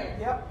 Amen.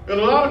 Yep. In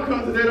a lot of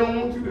countries, they don't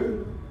want you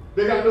to.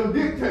 They got them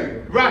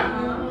dictators. Right,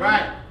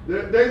 right.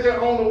 They just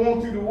only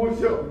want you to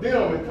worship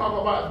them and talk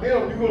about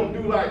them. You're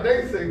gonna do like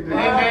they say. Do.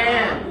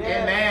 Amen.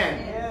 Yes.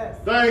 Amen. Yes.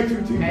 Thank you,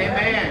 Jesus.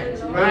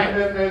 Amen.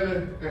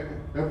 Right.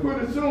 And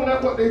pretty soon,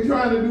 that's what they're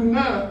trying to do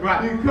now.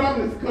 Right. These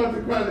communist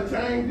countries trying to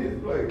change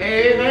this place.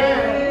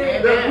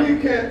 Amen. That Amen.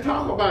 we can't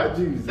talk about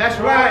Jesus. That's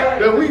right.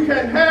 That we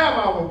can't have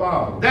our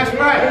Bible. That's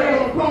right. There's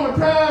going to come a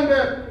time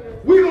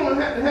that we're going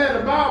to have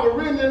the Bible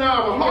written in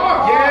our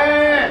heart.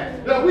 Yeah.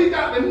 That we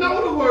got to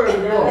know the Word of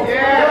God.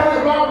 Yeah.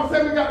 The Bible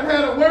says we got to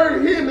have the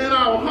Word hidden in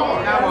our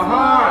heart. Our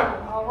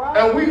heart. All right.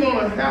 And we're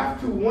going to have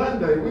to one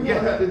day. We're Yeah.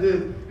 going to have to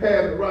just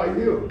have it right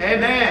here.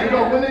 Amen.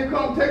 Because when they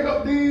come take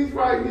up these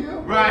right here,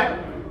 Right.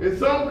 in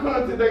some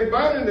countries they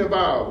burning the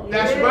Bible.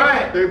 That's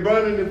right. They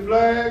burning the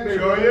flag, they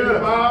Sure burning the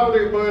is. Bible,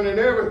 they burning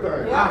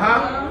everything. Yeah.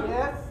 Uh-huh.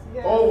 Yes.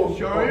 Yes. Over,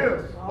 Sure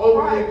is.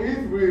 over All right. in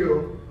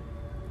Israel,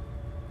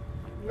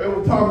 they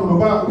were talking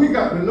about we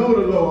got to know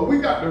the Lord. We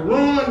got to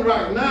run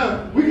right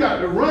now. We got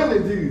to run to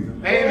Jesus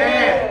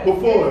Amen.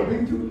 before it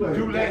be too late.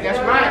 Too late. That's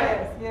right.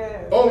 Yes.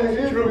 Yes. Over in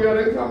Israel,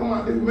 they talking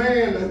about this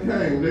man that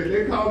came.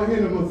 They calling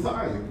him the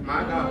Messiah.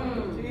 My God.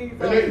 Jesus.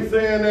 And they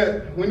saying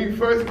that when he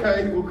first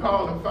came, he was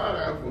calling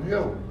fire from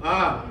heaven.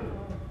 Uh-huh.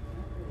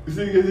 You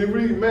see, as you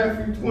read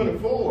Matthew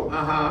 24,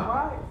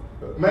 Uh-huh.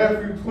 Right.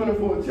 Matthew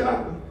 24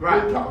 chapter,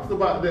 Right. it talks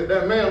about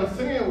that man of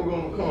sin was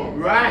going to come.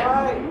 Right.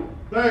 Right.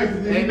 Thanks.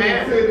 He's going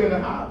Amen. to sit in the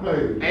high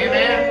place. Amen.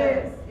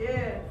 Yes.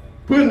 Yes.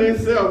 Putting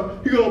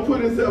himself, he's going to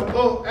put himself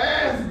up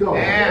as God.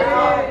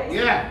 Yeah.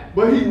 Yeah.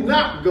 But he's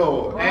not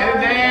God. But he's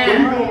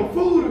Amen. going to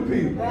fool the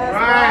people. That's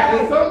Right.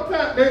 And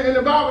sometimes, in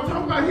the Bible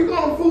talking about he's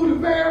going to fool the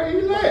very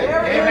elect.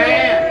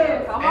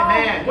 Amen. Come on.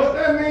 Amen. But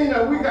that means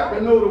that we got to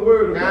know the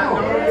word of God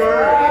God. know the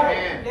word.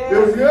 Amen.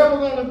 Yes. If you're ever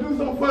going to do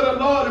something for the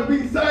Lord and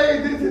be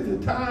saved, this is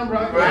the time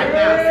right Right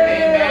now. now.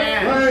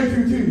 Amen. Thank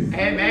you, Jesus.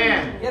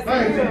 Amen. Yes,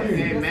 Thank it you, is. Jesus.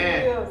 Yes,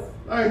 Amen. it is.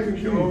 Thank you,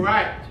 Jesus. All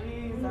right.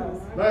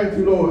 Jesus. Thank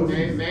you, Lord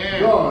Jesus.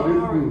 Amen. God is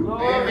good.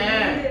 Glory.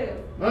 Amen.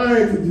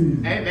 Thank you,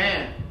 Jesus.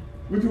 Amen.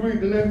 Would you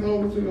read the next one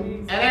over to him?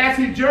 Jesus. And as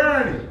he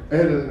journeyed,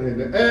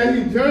 And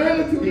he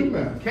journeyed to the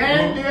mountain.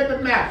 came near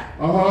Damascus,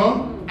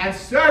 Uh-huh. and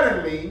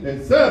suddenly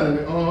And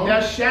suddenly,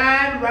 there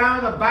shined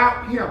round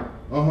about him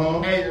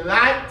uh-huh. a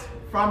light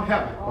from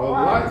heaven. A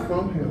light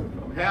from him.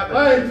 From heaven.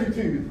 Thank you,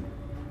 Jesus.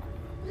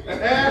 And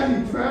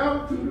as he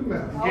traveled to the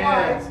mountain,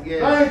 Yes,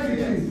 yes, Thank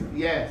you, yes, Jesus.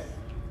 yes.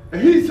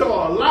 and he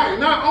saw a light.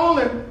 Not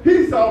only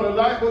he saw the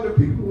light, but the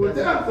people were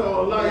there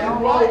saw a light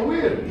and rolled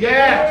with it.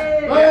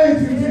 Yes.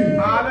 Thank you, Jesus.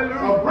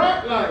 Hallelujah. A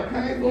bright light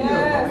came from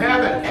Yes.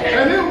 heaven. Heaven.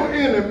 And it was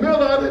in the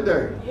middle of the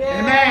day. Yes.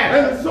 Amen.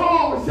 And the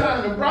sun was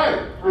shining bright.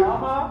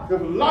 Uh-huh. The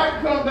light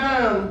come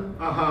down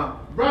Uh-huh.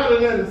 brighter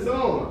than the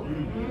sun.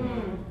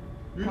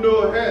 You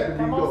know it had to be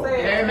Come on, God.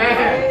 say it.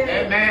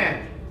 Amen.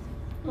 Amen.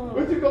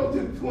 Would you go to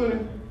the 20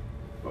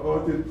 or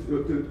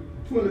to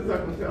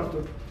 22nd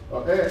chapter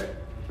of Acts?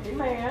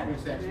 Amen.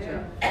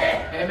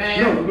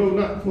 Amen. No,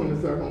 not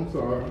 22nd. I'm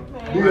sorry.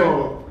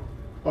 Amen.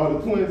 The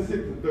 26th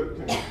and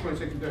 13th.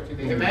 26 and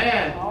 13.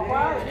 Amen. All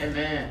right.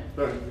 Amen.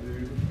 Thank you,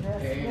 Jesus.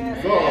 Yes, Amen.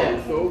 yes, God yes.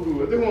 is so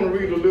good. They want to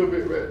read a little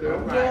bit right there. All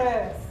right.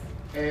 Yes.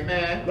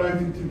 Amen.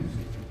 Thank you, Jesus.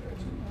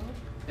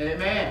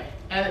 Amen.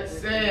 And it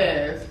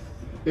says,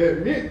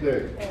 At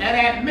midday. and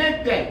at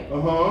midday,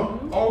 Uh-huh.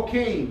 O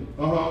king,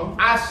 Uh-huh.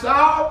 I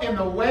saw in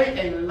the way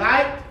a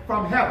light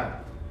from heaven,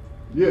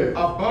 Yeah.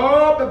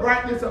 above the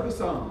brightness of the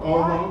sun,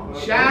 Uh-huh.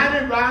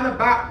 shining round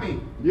about me,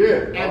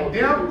 Yeah. and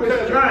them which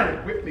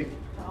journeyed with me.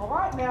 All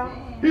right now.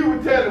 He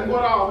would tell him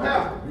what all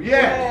happened.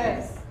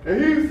 Yes. And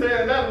he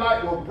said that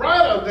light was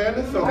brighter than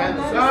the sun. And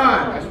the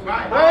sun. That's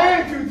right.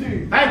 Thank you,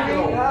 Jesus. Thank you,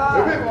 Lord.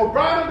 God. If it was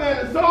brighter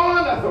than the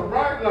sun, that's a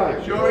bright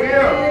light. Sure is.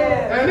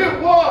 Yes. And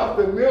it was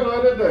the middle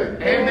of the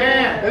day.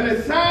 Amen. And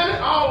it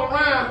shining all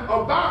around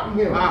about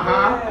him.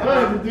 Uh-huh.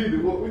 Thank you, Jesus.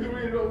 What would you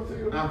read those to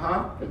you?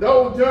 Uh-huh. And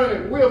those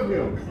journeyed with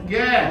him.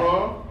 Yes.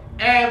 Uh-huh.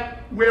 And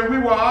when we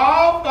were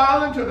all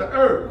fallen to the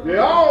earth, They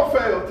all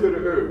fell to the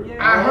earth.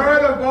 I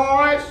heard a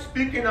voice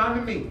speaking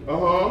unto me,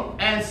 Uh-huh.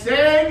 and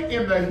saying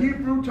in the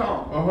Hebrew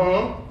tongue,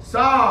 Uh-huh.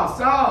 Saul,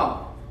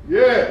 Saul,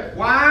 Yes.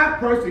 why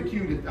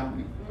persecutest thou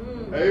me?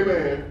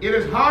 Amen. It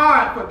is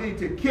hard for thee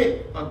to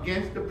kick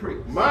against the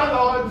pricks. My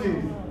Lord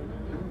Jesus.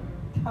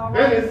 All And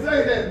right. it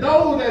say that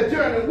those that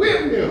journeyed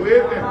with him,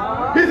 With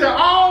them. he said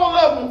all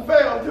of them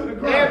fell to the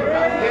ground.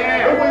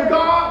 Yeah. And when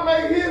God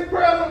made his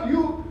presence,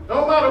 you,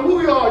 no matter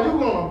who you are, you're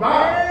going to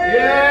bow.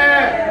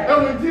 Yeah.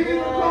 And when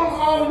Jesus comes,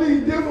 all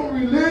these different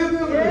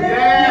religions,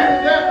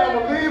 Yeah.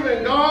 that believe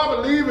in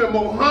God, believe in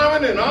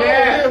Muhammad and all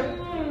Yeah.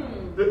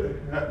 this,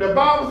 the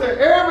Bible said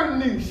every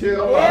knee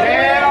shall bow.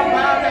 Yeah,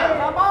 bow down.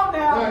 Come on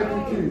now.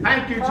 Thank you, Jesus.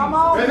 Thank you, Come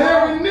Jesus. on. And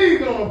every knee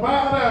gonna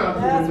bow down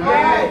to That's the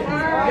right. name.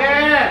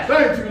 Yes.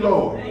 Thank you,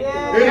 Lord.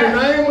 Yeah. In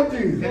the name of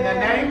Jesus. In the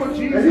name of And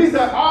he Jesus.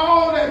 said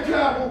all that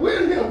traveled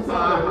with him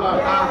saw that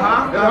light.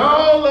 Uh-huh. And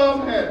all of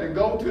them had to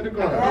go to the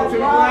Go ground. to the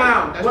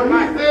ground. That's But he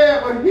right.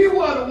 said, but he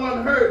was the one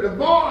who heard the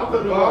voice of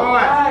the Boy,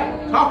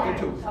 Lord. talking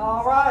to us.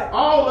 All right.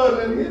 All of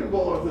them hear the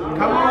voice of the Lord.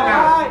 Come on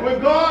now. When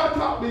God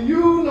talk to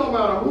you, no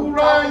matter who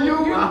around you,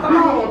 he gonna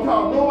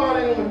talk.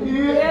 Nobody gonna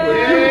hear but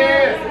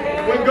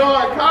Yes. you. When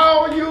God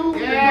call you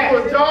Yes.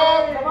 to do a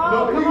job,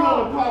 no, he come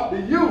on. gonna talk to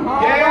you.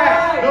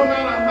 Yes. No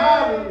matter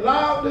how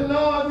loud the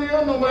noise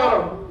is, no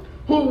matter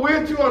who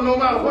with you, or no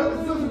matter what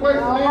the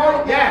situation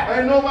is, Yeah.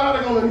 ain't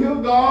nobody gonna hear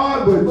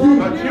God but you.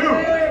 But you.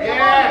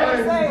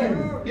 Yes. Thank you,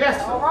 Jesus.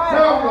 Yes. All right.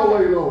 Have your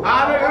way, Lord.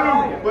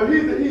 Hallelujah. But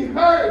he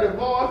heard the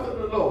voice of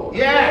the Lord.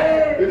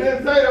 Yeah. It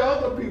didn't say the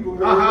other people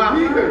heard. Uh-huh.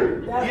 He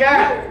heard. That's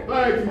Yeah.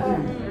 Thank you,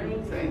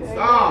 Jesus.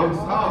 Saul,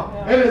 Saul.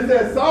 And it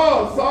said,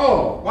 Saul,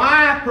 Saul,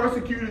 Why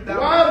persecutest thou me?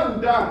 why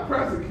do thou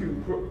persecute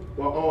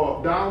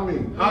thou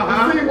me?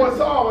 Uh-huh. You see what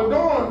Saul was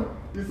doing?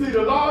 You see,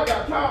 the Lord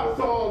got tired of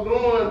Saul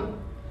going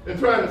and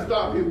trying to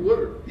stop his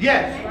work.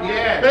 Yes.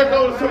 Yes. That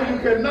goes so you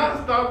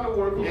cannot stop the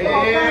work of Saul.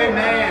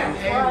 Amen.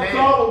 Amen.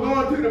 Saul was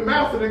going to the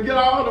master to get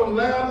all them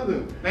ladders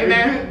and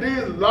Amen. get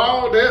this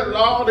law,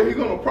 that he's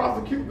going to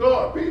prosecute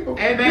God's people.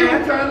 Amen. He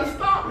was trying to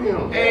stop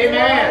him.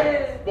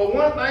 Amen. But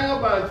one thing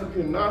about it,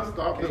 you cannot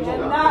stop the Lord.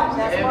 Cannot.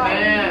 That's right.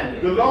 Amen.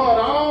 The Lord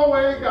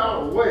always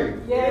got a way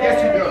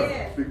Yes, he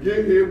does. to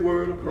get his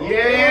word across.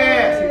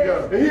 Yes, he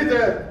does. And he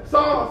said,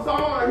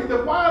 Saul, he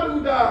said, why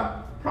do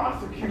thou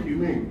prosecute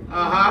me?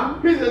 Uh-huh.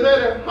 He said,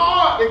 that it's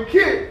hard to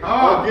kick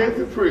Hard. against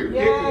the prick.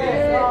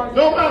 Yes.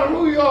 No matter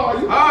who you are,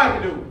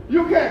 Hard to do.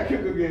 you can't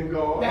kick against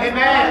God.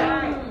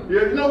 Amen.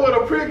 You know what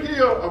a prick is?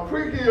 A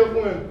prick is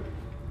when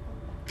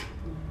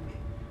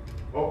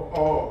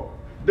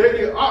they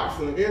get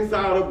oxen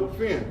inside of a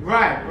fence.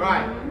 Right,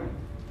 right.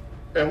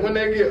 And when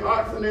they get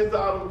oxen inside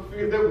of a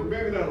fence, they were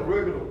bigger than a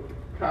regular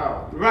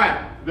cow.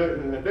 Right,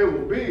 They were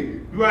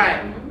big.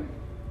 right.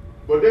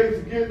 But they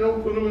used to get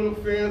them, put them in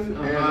the fence, and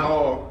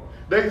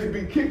they used to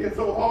be kicking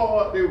so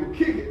hard, they would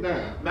kick it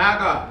down. My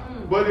God.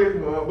 But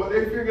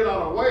they figured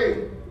out a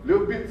way,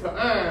 little bits of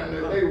iron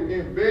that they would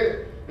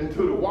embed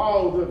into the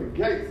walls of the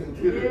gates,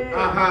 into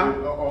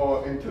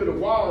the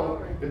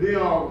walls, and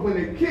then when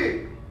they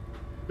kicked,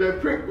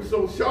 that prick was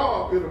so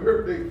sharp it'll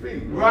hurt their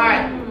feet.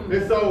 Right.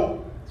 And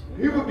so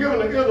he was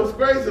giving an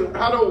illustration of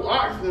how those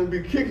oxen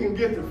be kicking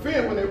against the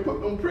fence when they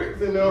put them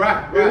pricks in there.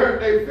 Right, It right. hurt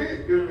their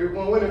feet.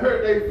 When it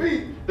hurt their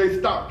feet, they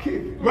stopped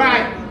kicking. Right,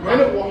 And right.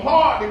 it was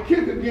hard to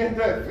kick against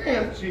that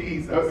fence.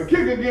 Jesus.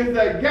 Kick against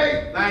that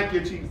gate Thank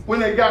you, Jesus. when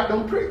they got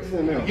them pricks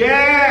in there.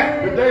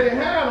 Yeah. If they didn't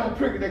have them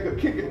pricks, they could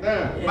kick it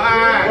down.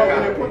 My But when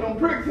God. they put them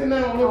pricks in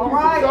there, a little All piece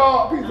right. of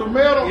sharp piece of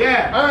metal,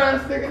 Yeah.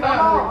 iron sticking out,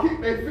 Come and they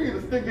kick their feet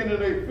or stick into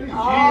their feet.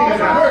 All And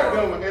it right. hurt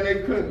them and they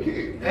couldn't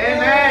kick.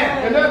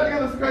 Amen. And that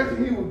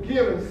illustration he was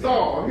giving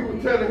Saul, he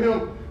was telling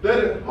him that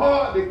it's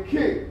hard to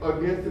kick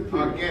against the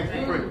prick. Against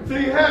the prick.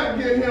 See, he had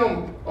to get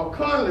him a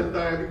carnal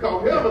thing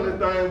because heavenly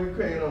thing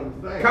we can't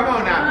understand. Come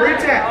on now, preach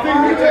See, that.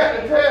 he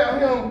had to tell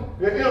him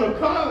in a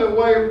carnal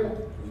way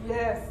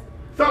Yes.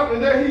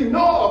 something that he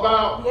know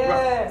about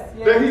Yes. that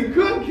Yes. he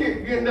couldn't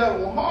kick getting that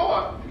one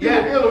hard. He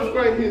Yeah. would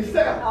illustrate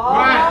himself. All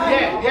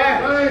Right,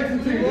 yeah. Thank you,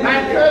 Jesus. He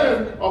Thank you. tell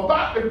him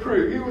about the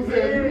prick. He was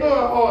saying, you know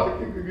it's hard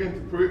to kick against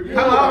the prick. You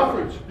Come know on, about-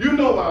 preach. You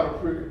know about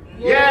the prick.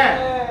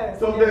 Yes.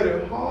 So that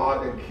it's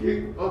hard to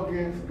kick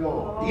against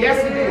God.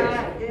 Yes, it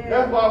is.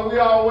 That's why we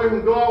always,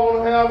 when God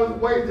want to have his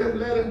way, just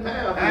let him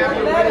have Have his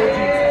your way. way,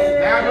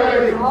 Jesus. Have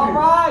your way. All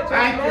right.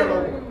 Thank you,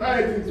 Lord.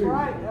 Thank you, Jesus.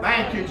 Right.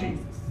 Thank you,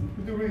 Jesus.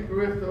 Could you read the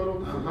rest of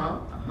those?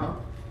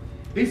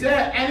 He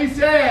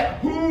said,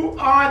 who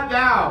art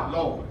thou,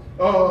 Lord?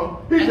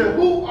 He said,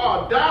 who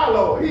art thou,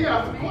 Lord? He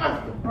asked a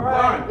question.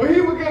 Right. When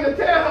he began to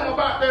tell him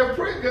about that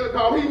prick,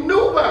 because he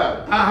knew about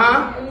it.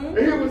 Uh-huh. And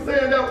he was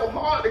saying that was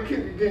hard to kick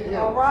against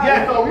him. All right.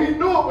 Yeah. So he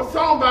knew it was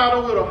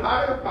somebody with a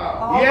higher power.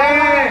 All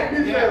Yeah.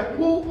 He said,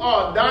 who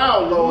art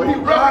thou, Lord? He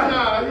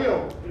recognized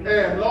him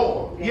as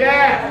Lord.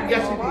 Yes,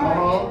 yes, he did.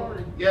 Uh-huh.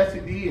 Yes, he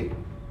did.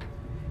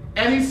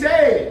 And he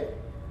said,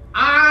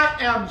 I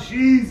am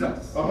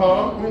Jesus,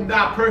 Uh-huh. whom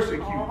thou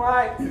persecute. All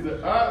right. He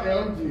said, I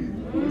am Jesus.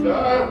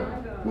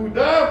 Who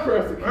died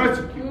persecute.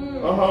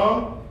 Persecute.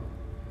 Uh-huh.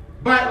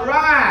 But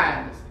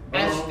rise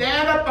and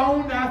stand up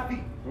on thy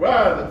feet.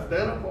 Rise and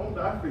stand up on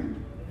thy feet.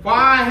 For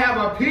I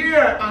have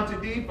appeared unto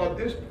thee for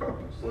this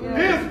purpose. For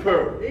this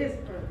purpose.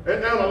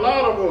 And a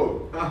lot of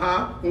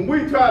us, when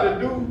we try to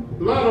do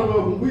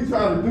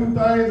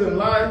things in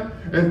life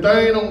and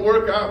things don't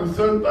work out with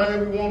certain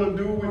things we want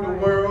to do with the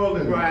world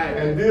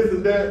and this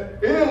and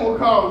that, it ain't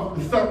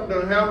because something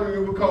done happen to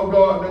you because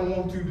God don't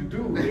want you to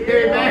do it.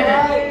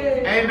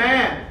 Amen.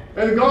 Amen.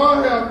 And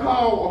God has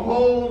called a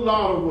whole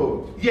lot of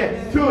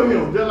us to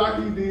him, just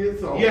like he did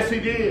so. Yes, he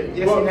did.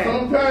 Yes, but he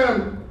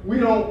sometimes we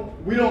don't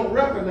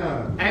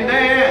recognize.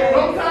 Amen.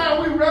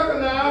 Sometimes we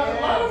recognize,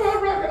 a lot of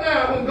us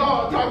recognize when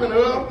God talking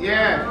to us.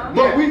 Yeah.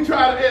 But we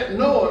try to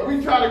ignore it.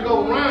 We try to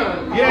go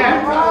around. Yeah.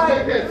 We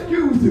try to take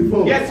excuses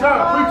for it. Yes, sir.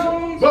 Preach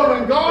it. But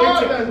when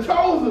God has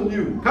chosen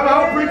you, come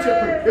on, preach it,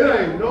 preach it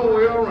ain't no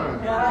way around.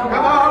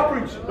 Come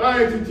on, preach it.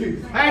 Thank you,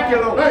 Jesus. Thank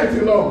you, Lord. Thank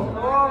you, Lord.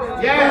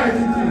 Yes. Thank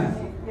you, Jesus.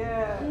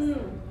 Yes.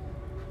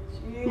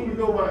 Could we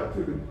go back to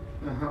the...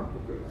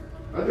 Okay.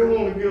 I just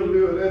want to give a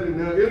little of that in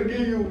there. It'll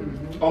give you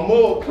a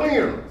more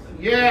clearance.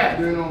 Yeah.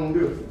 Than on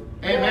this.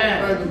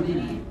 Amen. Thank you,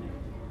 Jesus.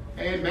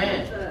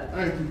 Amen.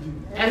 Thank you,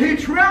 Jesus. And he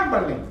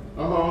trembling.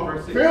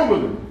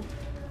 Trembling.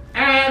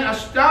 And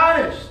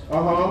astonished.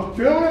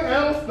 Trembling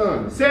and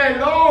astonished.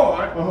 Said,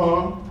 Lord,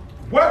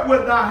 what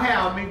would thou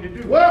have me to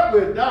do? What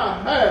would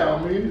thou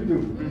have me to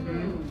do?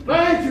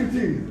 Thank you,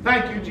 Jesus.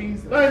 Thank you,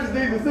 Jesus. Thank you,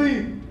 Jesus.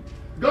 See,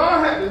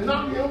 God had to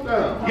knock him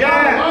down.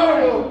 Yeah.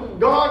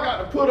 God got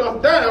to put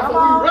us down so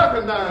we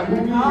recognize who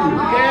he is.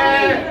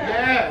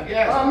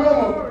 Yeah. I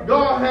remember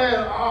God had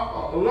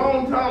a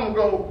long time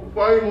ago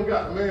before I even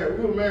got married.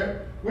 We were married.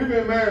 We've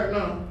been married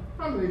now.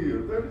 How many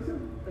years? 32?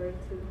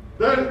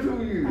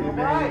 32 years.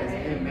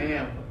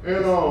 Amen.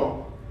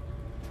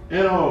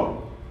 And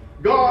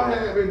God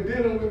had been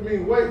dealing with me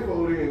way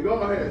before then.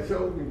 God had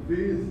showed me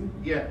vision.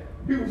 Yeah.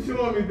 He was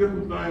showing me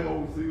different things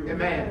overseas.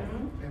 Amen.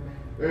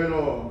 And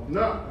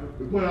not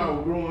when I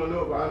was growing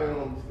up, I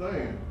didn't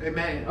understand.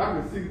 Amen. I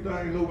could see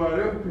things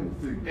nobody else can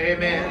see.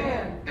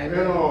 Amen. And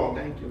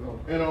thank you,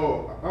 Lord. And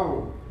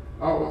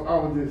I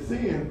was just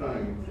seeing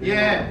things.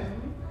 Yeah.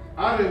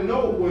 I didn't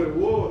know what it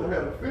was. I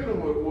had a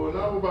feeling what it was.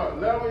 And I was about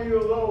 11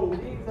 years old.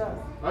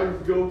 I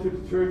used to go to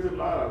the church a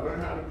lot. I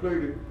learned how to play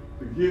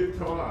the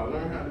guitar. I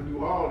learned how to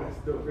do all that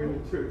stuff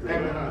in the church. I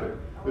learned how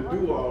to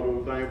do all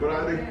those things. But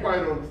I didn't quite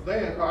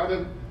understand because I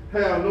didn't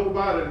have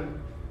nobody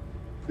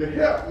to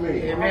help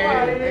me.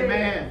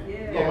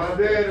 Amen. So my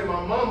dad and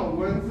my mama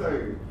wasn't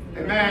saved.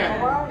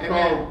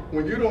 Amen.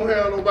 When you don't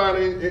have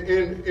nobody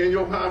in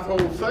your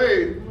household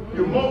saved,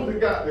 you mostly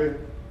got to,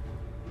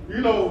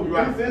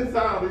 it's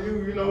inside of you,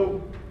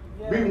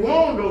 we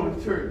want to go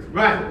to church.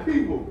 Right.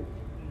 People.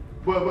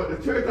 But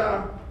the church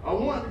I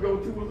wanted to go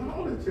to was the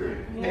Holy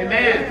Church.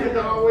 Amen. The church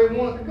I always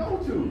wanted to go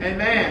to.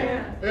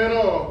 Amen. And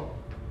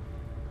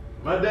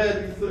my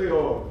dad used to say,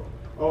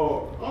 I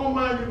don't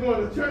mind you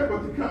going to church,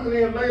 but you're coming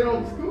in late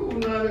on school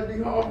now, it'd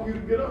be hard for you to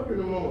get up in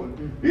the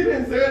morning. He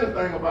didn't say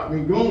anything about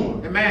me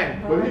going.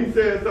 Amen. But he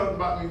said something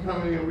about me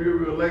coming in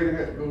real late and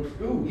had to go to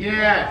school.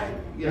 Yes.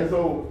 And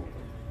so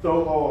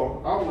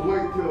I would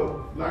wait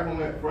till, like on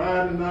that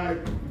Friday night,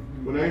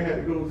 when they had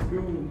to go to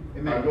school,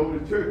 I go to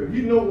church. But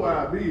he know where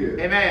I be at.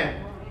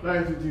 Amen.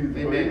 Thank you, Jesus.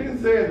 Amen. But he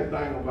didn't say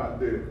anything about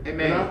that.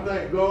 Amen. And I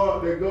thank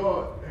God that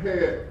God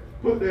had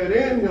put that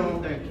in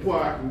him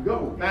before I can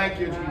go. Thank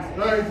you, Jesus.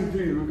 Thank you,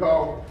 Jesus.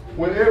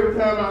 Because every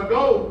time I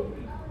go,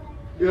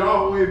 it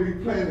always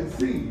be planting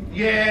seeds.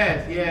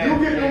 Yes. You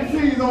get them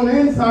seeds on the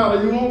inside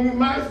of you, you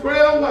might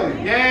spread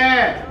away.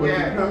 Yes. But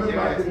you're coming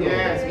back to God.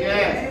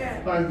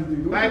 Yes. Thank you,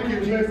 Jesus. Thank you,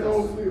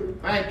 Jesus.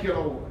 Thank you,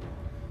 Lord.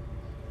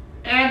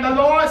 And the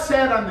Lord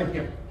said unto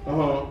him,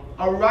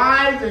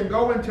 Arise and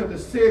go into the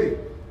city,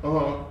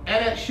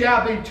 and it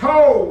shall be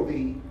told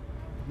thee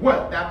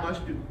what thou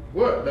must do.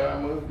 What thou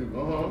must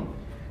do.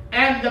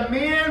 And the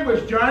men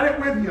which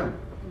journeyed with him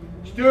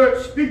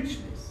stood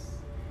speechless,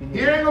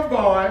 hearing a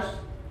voice,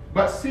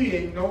 but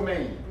seeing no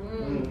man.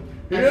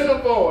 Hearing a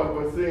voice,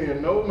 but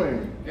seeing no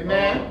man.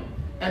 Amen.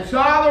 And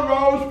Saul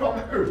arose from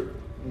the earth,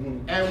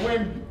 and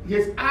when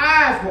his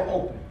eyes were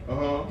opened,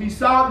 he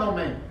saw no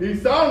man. He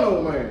saw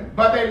no man.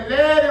 But they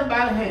led him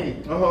by the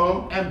hand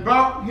and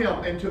brought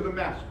him into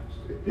Damascus.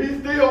 He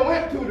still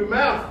went to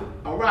Damascus.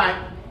 All right.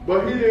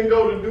 But he didn't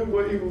go to do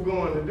what he was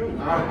going to do.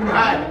 All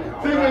right.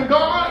 See, when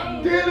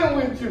God dealing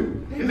with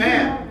you,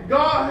 Amen.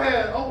 God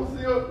ain't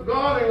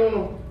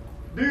gonna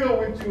deal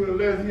with you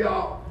unless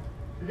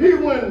he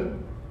wouldn't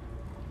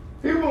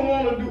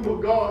want to do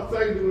what God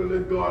say do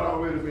unless God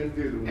already been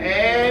dealing with you.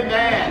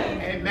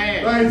 Amen.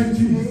 Thank you,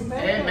 Jesus.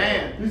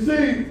 Amen. You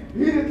see,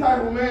 he the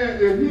type of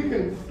man, if he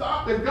can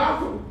stop the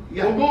gospel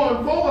from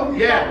going forward,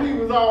 he thought he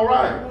was all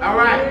right. All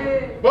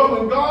right. But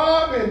when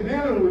God been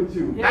dealing with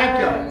you, thank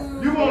you.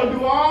 You want to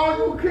do all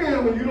you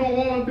can when you don't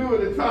want to do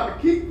it and try to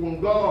keep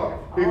from God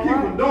and keep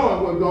from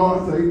doing what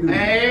God say do.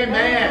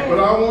 Amen. But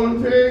I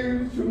want to tell you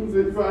the truth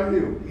is right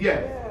here.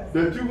 Yes.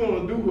 That you're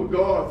going to do what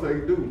God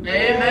say do.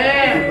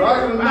 Amen. If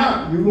like it or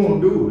not, you're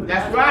going to do it.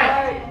 That's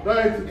right.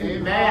 Thank you.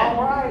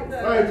 Amen.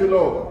 Thank you,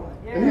 Lord.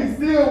 And he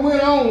still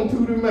went on to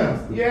the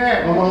master.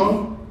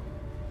 Yeah.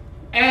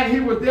 And he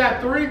was there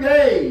 3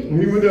 days.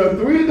 And he was there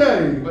 3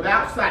 days.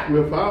 Without sight.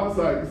 Without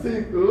sight. You see,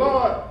 the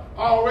Lord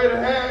already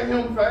had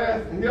him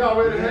fast. And he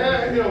already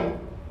had him.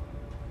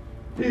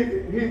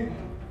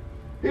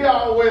 He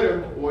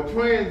already was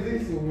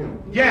transitioning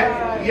him.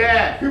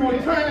 Yeah. He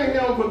was training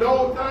him for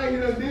those things he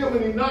done did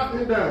when he knocked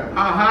him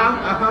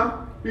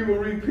down. He was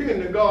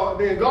repenting to God.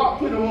 Then God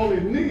put him on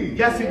his knees.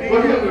 Yes, he did.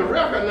 For him to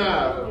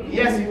recognize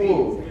Yes, who he he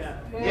was. did.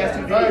 Yes,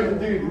 he Thank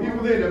did. you, Jesus. He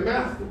was in the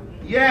master.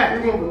 Yeah.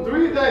 He went for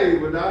 3 days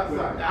without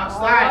sight.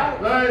 Outside.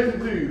 Thank you,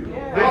 Jesus.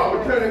 God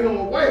was turning him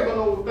away from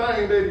those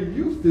things that he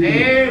used to do.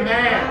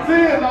 Amen.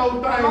 Seeing those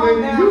things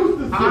that he used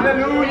to see.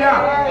 Hallelujah.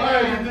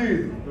 Thank you,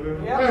 Jesus.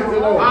 Thank you,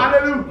 Lord.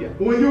 Hallelujah.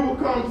 When you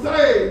become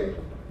saved,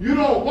 you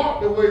don't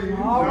walk the way you used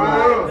to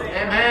walk.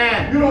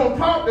 Amen. You don't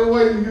talk the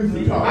way you used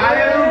to talk.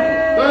 Hallelujah.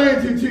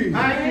 Thank you, Jesus.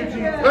 Thank you,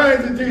 Jesus.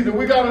 Thank you, Jesus.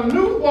 We got a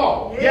new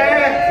walk.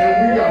 Yes. And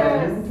we got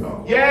a new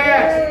talk.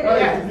 Yes.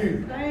 Thank you,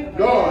 Jesus.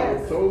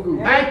 God is so good.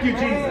 Thank you,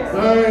 Jesus.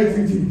 Thank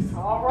you, Jesus.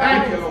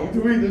 Thank you, Lord. To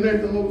read the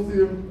next one,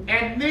 overseer.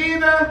 And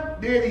neither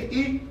did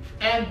he eat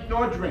and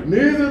nor drink.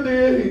 Neither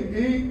did he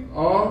eat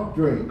or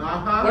drink.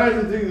 Thank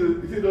you,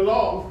 Jesus. You see, the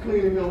Lord was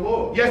cleaning him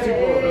up. Yes, he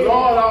was. The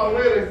Lord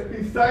already,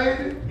 he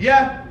saved.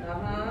 Yeah.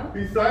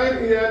 He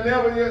saved. He had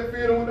never yet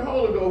filled him with the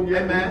Holy Ghost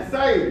yet. Amen. He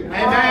saved.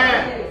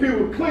 Amen. He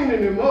was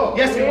cleaning him up.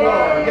 Yes, he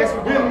was. Yes, he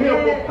was. Getting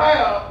him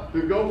prepared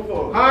to go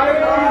forward.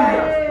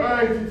 Hallelujah.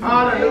 Thank you, Jesus.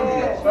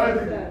 Hallelujah. Thank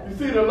you. You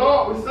see, the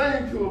Lord will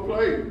send to a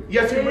place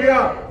Yes, he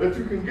will. that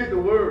you can get the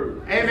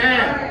word.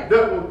 Amen.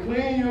 That will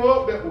clean you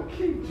up, that will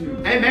keep you.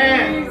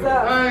 Amen.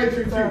 Thank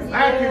you, Jesus.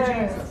 Thank you,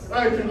 Jesus.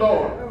 Thank you,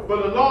 Lord.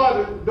 But the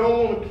Lord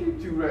don't want to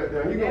keep you right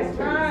there. He's going to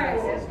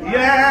take you.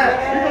 Yes.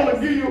 He's going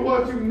to give you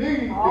what you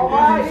need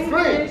to give you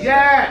strength.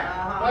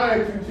 Yeah.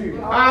 Thank you,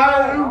 Jesus.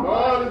 Hallelujah.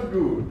 God is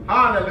good.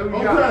 Hallelujah.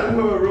 I'm trying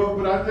to hurry up,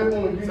 but I just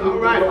want to give you all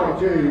right. what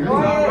the Lord gave you. It's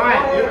all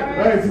right.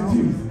 Thank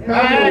you, Jesus.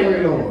 Have your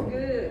way, Lord.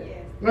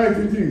 Thank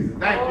you, Jesus.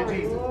 Thank you,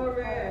 Jesus.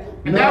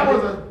 And there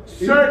was a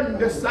certain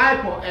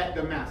disciple at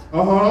Damascus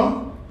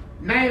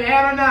named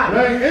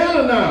Ananias. Named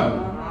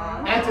Ananias.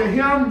 And to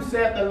him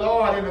said the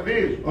Lord in a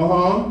vision,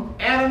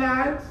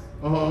 Ananias.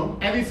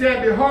 And he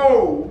said,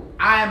 Behold,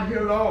 I am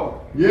here, Lord.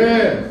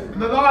 Yes.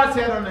 And the Lord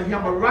said unto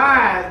him,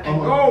 Arise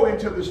and go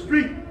into the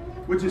street,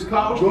 which is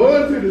called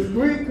Go into the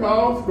street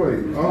called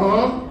Straight.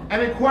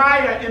 and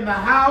inquire in the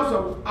house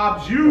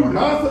of Judah. The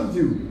house of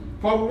Judah.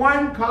 For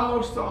one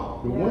called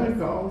Saul. The one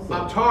called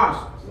Saul. Of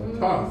Tarsus.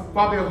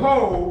 For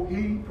behold,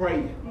 he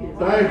prayed.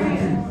 Thank you,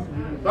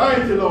 Jesus.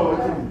 Thank you, Lord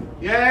Jesus.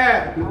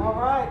 Yeah. All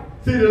right.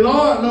 See, the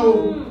Lord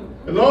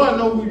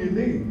knows who you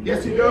need.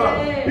 Yes, he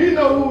does. He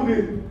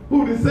knows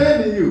who to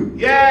send to you.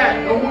 Yeah.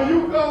 And when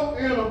you go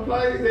in a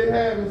place that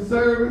having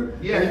service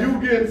Yeah. and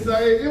you get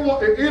saved,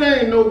 it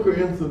ain't no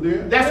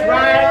coincidence. That's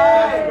right.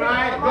 That's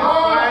right. That's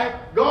right.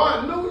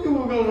 God knew you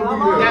were going to be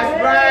there.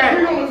 That's right.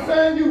 He's going to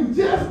send you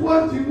just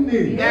what you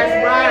need.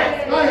 That's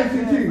right. Thank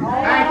you, Jesus.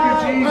 Thank you,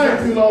 Jesus.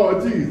 Thank you,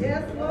 Lord Jesus.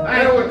 Yes, Lord.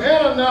 And with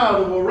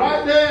Ananias was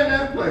right there in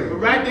that place.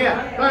 Right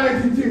there.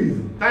 Thank you,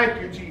 Jesus.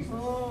 Thank you, Jesus.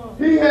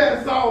 He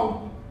had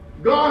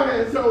God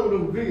had showed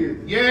him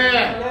vision. Yeah.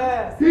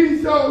 Yes.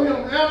 He showed him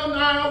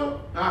Ananias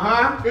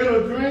in a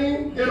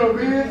dream, in a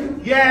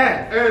vision.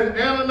 Yeah. And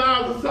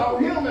Ananias saw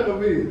him in a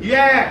vision.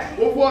 Yeah.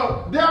 Well,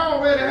 what they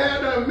already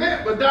had them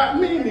met, but that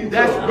means each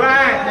That's other.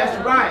 right.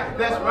 That's right.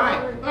 That's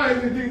right.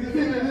 Thank you, Jesus.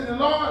 See, the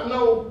Lord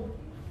knows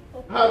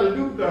how to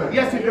do things.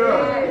 Yes, he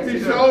does. He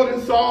showed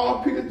him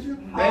Saul a picture.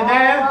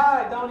 Amen. All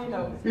right. Don't he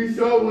know? He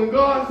showed, when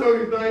God showed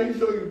you things, he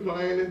showed you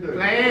plain as day.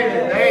 Plain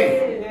as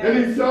day. And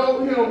he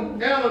showed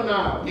him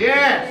Ananias.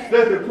 Yes.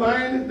 That's the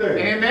plain as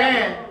day.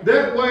 Amen.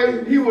 That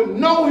way he would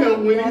know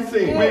him when he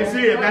seen him. We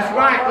see it. That's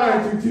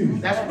right. Thank you,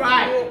 Jesus. That's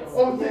right.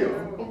 Oh, see,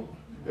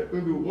 let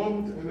me do one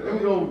more time. Let me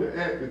go with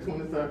the Act, the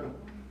 22nd.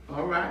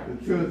 All right.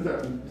 The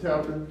 22nd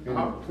chapter and the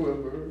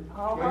 12th verse.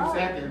 All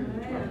right.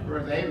 22nd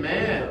verse.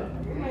 Amen.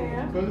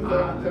 Amen.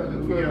 22nd chapter,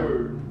 12th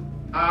verse.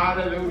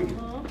 Hallelujah.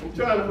 I'm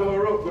trying to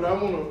hurry up, but I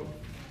want to,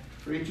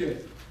 Preach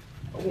it.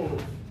 I want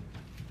to,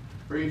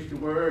 Preach the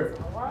word.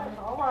 All right.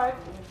 All right.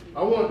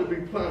 I want it to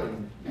be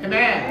plain.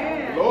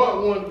 Amen. The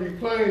Lord wants to be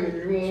plain, and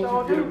you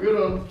want to get a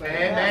good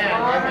understanding.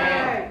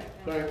 Amen.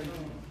 Thank you.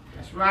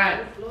 That's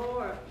right.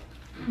 Lord.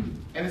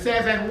 And it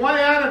says, and one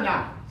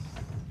Ananias,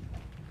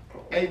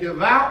 a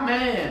devout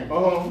man,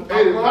 According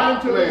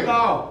according to the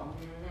law.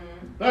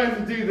 Thank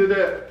you, Jesus,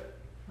 that,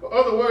 in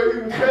other words,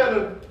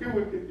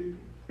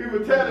 he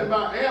was telling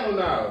about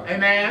Ananias.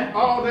 Amen.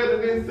 All that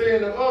it didn't say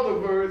in the other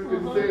verse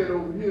is said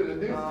over here in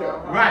this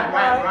chapter.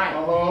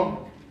 Right.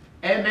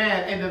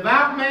 Amen. A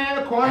devout man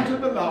according to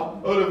the law.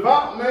 A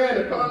devout man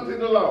that comes to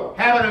the law.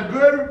 Having a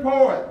good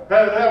report.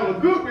 Having a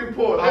good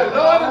report. That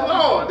loved the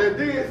Lord, that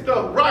did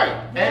stuff right.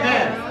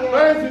 Amen.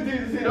 Thank you,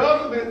 Jesus. See, the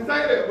others didn't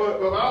say that, but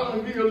I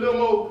want to give you a little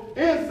more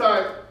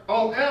insight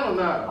on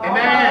Ananias.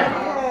 Amen.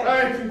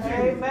 Thank you,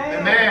 Jesus.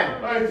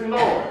 Amen. Thank you,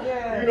 Lord.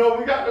 Yes. You know,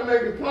 we got to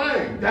make it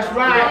plain. That's It's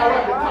right. all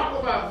right to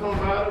talk about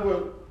somebody,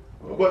 but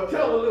But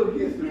tell a little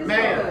history. Amen.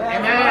 That's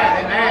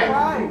Amen.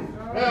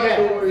 right.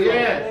 Amen. Yeah.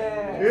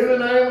 Yes. In the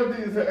name of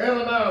Jesus,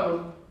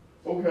 Ananias.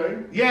 Okay.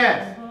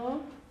 Yes.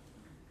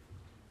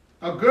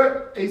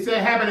 He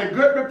said, having a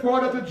good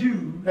report of the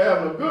Jews,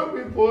 Having a good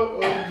report of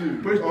the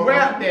Jews. which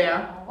dwelt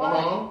there,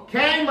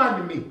 Came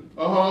unto me,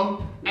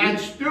 and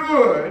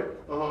stood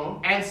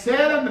and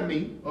said unto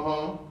me,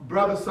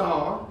 Brother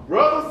Saul,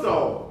 Brother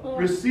Saul,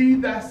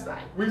 receive thy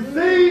sight.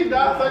 receive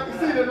thy sight. You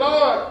see, the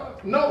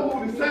Lord know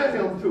who to send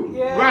him to.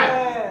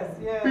 Yes.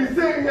 Yes. He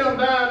sent him down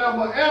there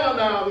where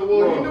Ananias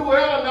was. He knew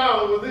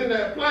Ananias was in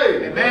that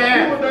place.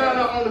 Amen. He was down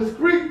there on the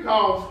street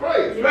called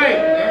Straight. Straight.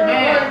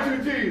 Amen.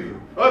 Thank you, Jesus.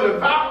 A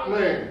devout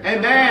man.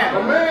 Amen.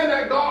 A man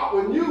that God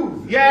would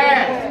use.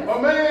 Yes.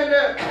 A man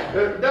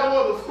that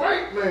was a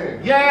straight man.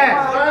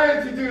 Yes.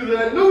 Thank you, Jesus.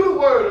 That knew the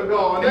word of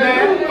God. That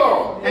Amen. knew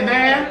God.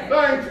 Amen.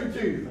 Thank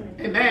you, Jesus.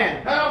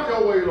 Amen. Have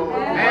your way, Lord.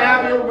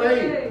 Have your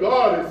way.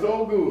 God is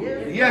so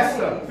good. Yes,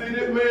 sir. See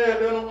this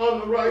man that I'm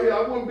under right here,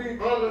 I wouldn't be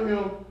under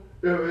him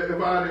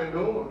if I didn't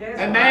know him.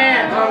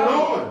 Amen. I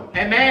know him.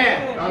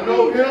 Amen. I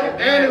know him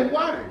and his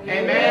wife.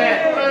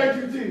 Amen. Thank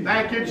you, Jesus.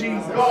 Thank you,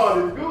 Jesus. God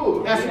is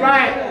good. That's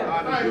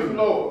right. Thank you,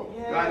 Lord.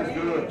 God is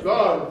good.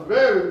 God is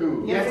very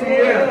good. Yes, he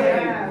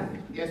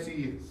is. Yes,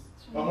 he is.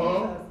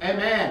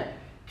 Amen.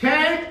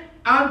 Came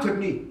unto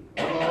me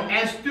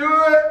and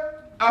stood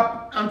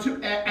up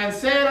and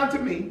said unto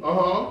me,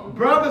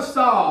 Brother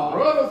Saul,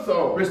 Brother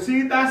Saul,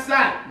 receive thy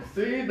sight.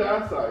 receive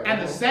thy sight.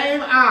 And the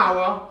same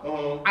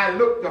hour I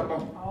looked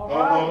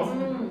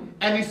upon.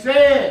 And he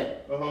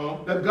said,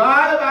 the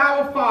God of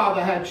our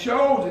father had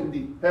chosen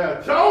thee.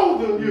 Have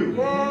chosen you.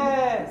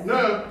 Yes.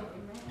 Now,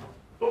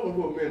 hold on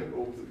for a minute,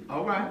 folks.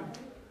 All right.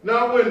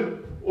 Now,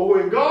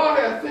 when God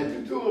has sent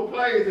you to a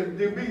place and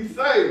to be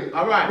saved,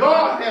 All right.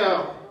 God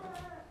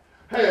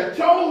has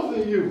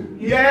chosen you.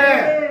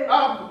 Yeah.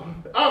 Out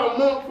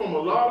amongst from a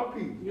lot of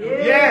people.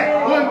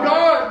 Yeah. When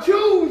God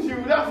chooses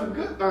you, that's a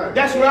good thing.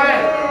 That's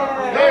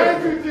right.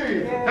 Thank you,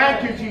 Jesus.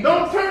 Thank you, Jesus.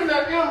 Don't turn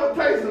that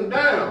invitation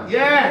down.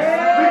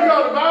 Yes.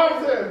 Because the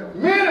Bible says,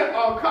 many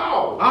are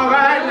called. All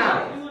right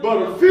now. But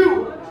a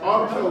few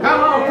are chosen.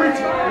 Come on, preacher.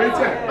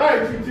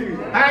 Thank you,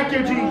 Jesus. Thank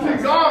you, See,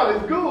 Jesus. God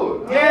is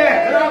good.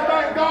 Yes. And I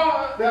thank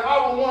God that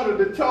I was one of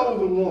the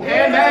chosen ones.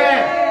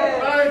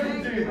 Amen. Thank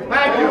you, Jesus.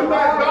 Thank you. And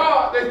thank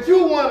God that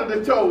you one of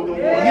the chosen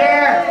ones.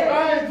 Yes.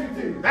 Thank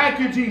you, Jesus. Thank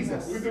you,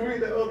 Jesus. We can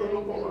read that other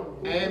little part.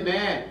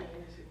 Amen.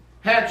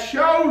 Had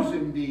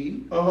chosen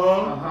thee.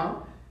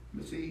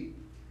 Let's see.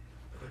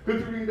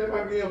 Could you read that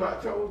again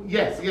about chosen?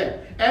 Yes.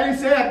 And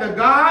he said, the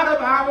God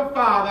of our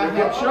father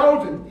had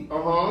chosen thee,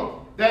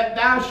 that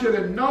thou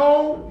shouldest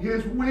know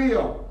his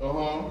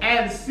will,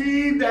 and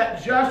see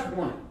that just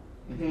one,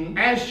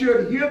 and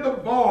should hear the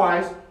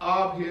voice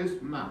of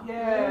his mouth.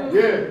 Yes.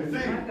 Yeah,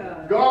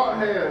 see, God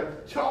has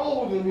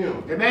chosen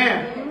him.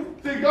 Amen.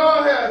 See,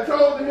 God has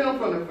chosen him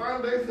from the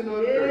foundation of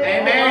the earth.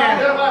 Amen.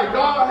 Just like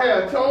God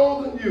has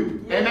chosen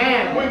you.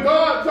 Amen. When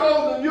God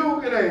chosen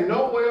you, it ain't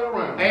no way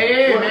around.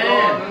 Amen. What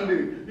God done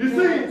did. You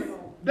see,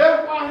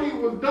 that's why he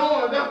was doing,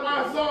 that's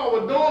why Saul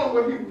was doing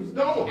what he was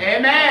doing.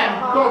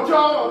 Amen. Because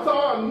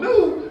Saul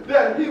knew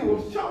that he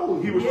was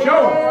chosen. He was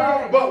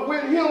chosen. But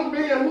with him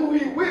being who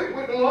he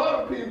with a lot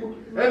of people,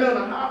 and in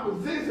a high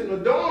position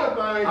of doing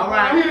things,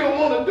 he didn't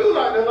want to do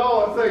like the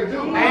Lord say do.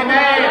 Amen.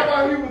 That's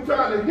why he was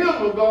trying to hear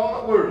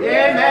God's word.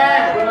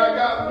 Amen. But I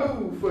got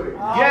news for you.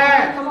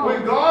 Yes.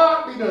 When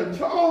God be done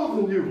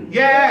chosen you,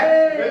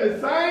 Yes. and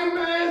the same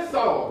man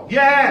Saul,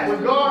 Yes.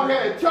 when God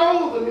had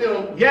chosen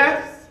him,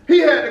 Yes. he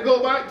had to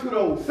go back to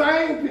those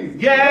same people.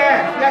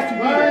 Yes.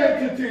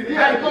 Yes, he He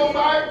had to go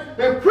back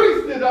and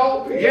preach to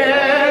those people.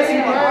 Yes, he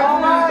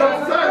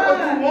Don't say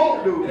what you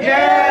won't do.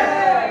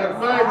 Yes. That's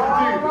thank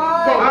you, Jesus.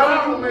 So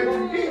God will make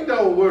you eat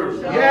those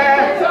words.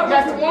 Yes. Don't say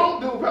what you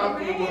won't do,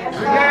 Pastor.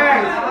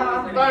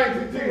 Yes. Thank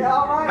you, Jesus.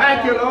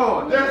 Thank you,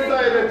 Lord. Just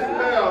say that you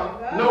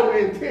have no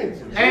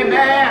intention.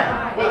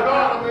 Amen. But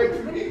God will make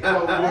you eat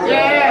those words.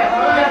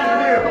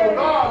 Yes. Because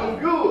God is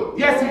good.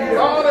 Yes, he is.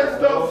 All that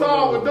stuff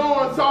Saul was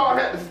doing, Saul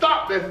had to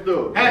stop that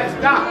stuff. Had to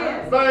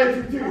stop. Thank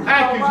you, Jesus.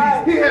 Thank you,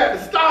 Jesus. He had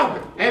to stop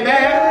it.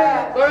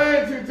 Amen.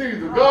 Thank you,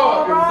 Jesus.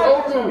 God is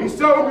so good. He's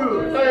so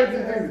good. Thank you,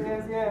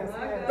 Jesus. Yes.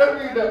 Let's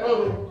read that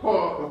other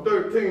part of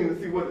 13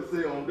 and see what it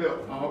says on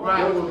that. All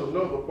right. That was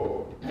another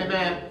part.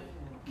 Amen.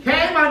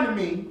 Came unto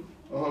me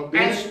and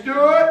Then,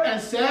 stood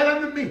and said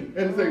unto me.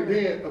 and it say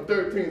then,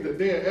 13 said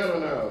then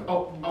Ananias.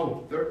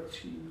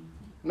 13.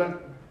 9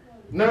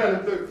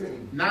 and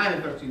 13. 9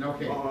 and 13.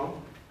 Okay.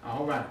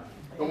 All right.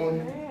 Come on.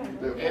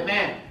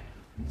 Amen.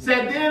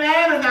 Said then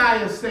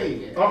Ananias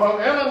said,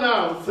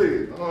 Ananias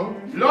said,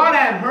 Lord, I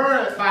have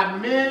heard by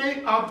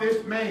many of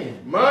this man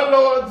my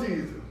Lord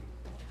Jesus,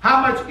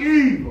 how much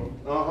evil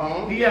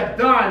he hath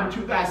done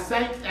to thy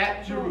saints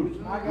at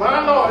Jerusalem.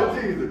 my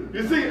Lord Jesus.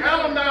 You see,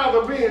 Ananias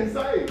are being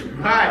saved.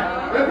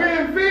 Right.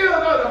 They're being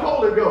filled of the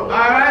Holy Ghost.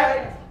 All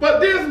right. But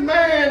this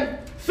man,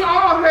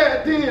 Saul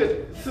had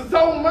did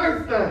so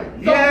much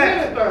things. So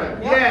many things.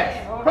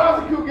 Yes.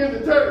 Prosecuting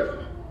the church.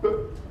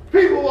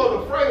 People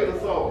was afraid of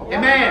Saul.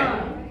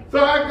 Amen.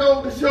 So I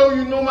go to show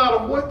you no matter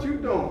what you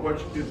doing, What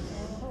you do.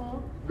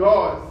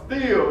 God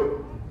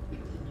still,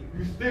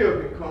 you still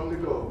can come to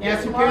God.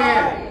 Yes, you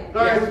can.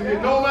 Thank you.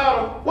 No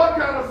matter what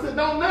kind of sin,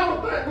 don't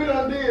never think we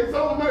done did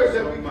so much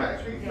that we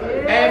can't be saved.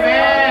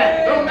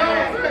 Amen. Don't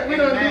never think we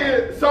done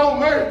did so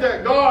much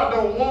that God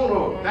don't want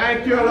us.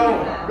 Thank you,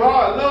 Lord.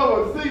 God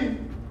love us. See,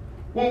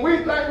 when we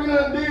think we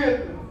done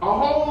did a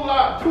whole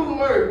lot too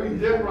much, we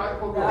just right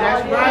for God.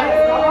 That's right.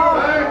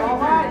 Thank you, All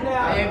right Jesus.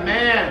 now.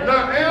 Amen.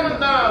 Now,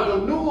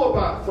 Ananias knew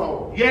about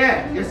Saul.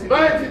 Yeah. Yes, he did.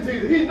 Thank you,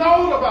 Jesus. He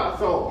knows about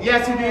Saul.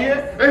 Yes, he did.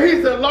 And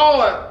he said,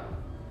 Lord,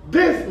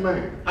 this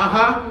man.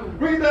 Uh-huh.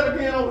 Read that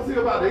again, oversee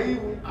about the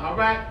evil. All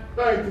right.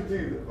 Thank you,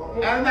 Jesus.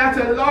 And I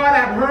said, Lord,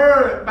 I've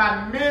heard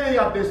by many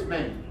of this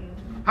man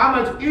how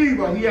much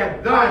evil he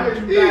has done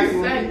to thy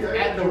saints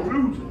at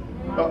Jerusalem.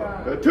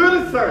 To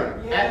the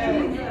saints At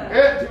Jerusalem.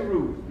 at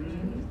Jerusalem.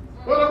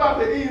 What about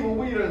the evil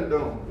we done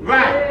done?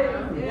 Right.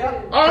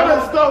 All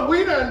that stuff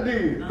we done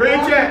did. Preach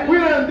it. We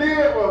done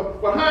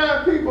did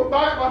behind people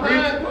back,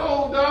 behind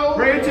closed doors.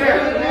 Preach it. We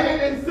done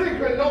did in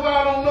secret.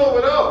 Nobody don't know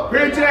it up.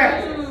 Preach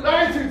it.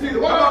 Thank you,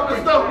 Jesus. What about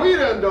the stuff we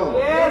done done?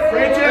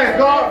 Preach And it.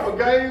 God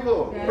forgave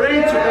us.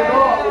 Preach And it.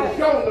 God was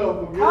showing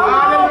us forgiveness.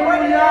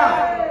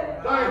 Hallelujah.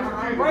 Thank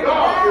you, Jesus.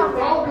 God is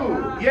so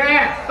good.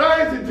 Yes.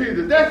 Thank you,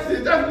 Jesus. That's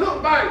it. Just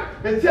look back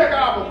and check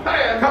our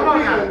past. Come what on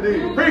we now. done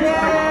did. Preach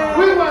it.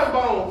 We weren't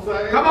born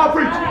saved. Come on,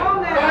 preach it.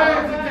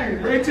 Thank you,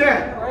 Jesus. Preach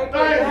it.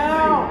 Thank you,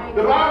 Jesus.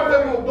 The Bible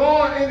said we were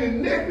born in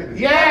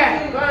iniquity.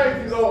 Yeah.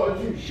 Thank you, Lord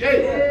Jesus.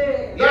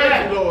 Shake.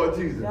 Thank you, Lord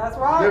Jesus. That's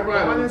right. That's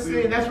right. Come on,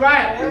 see. That's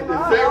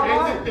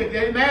right. It's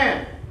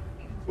Amen.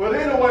 Well,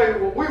 anyway,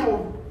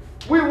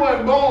 we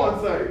weren't born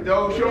saved.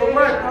 Don't show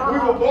right. We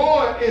were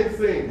born in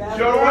sin.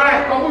 Show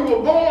right. But we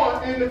were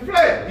born in the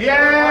flesh.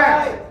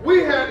 Yeah.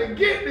 We had to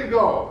get to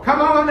God.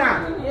 Come on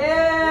now.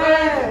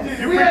 Thank you,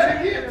 Jesus. We had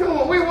to get to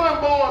Him. We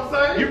weren't born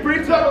saved. You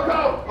preach So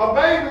because a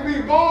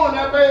baby be born,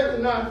 that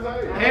baby's not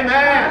saved.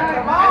 Amen.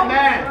 Come on.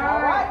 Amen.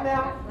 All right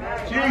now.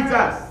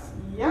 Jesus.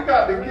 We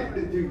got to get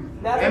to Jesus.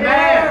 That's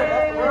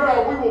Amen. the word.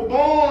 That's the word. Because we were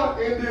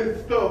born in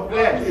this stuff.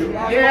 Flesh. Here.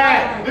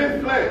 Yeah.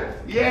 This flesh.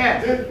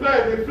 Yes. This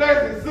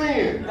flesh is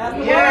sin. That's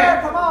the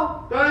Yes. word. Come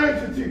on.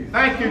 Thank you, Jesus.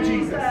 Thank you,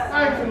 Jesus.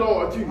 Thank you,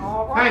 Lord Jesus.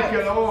 All right. Thank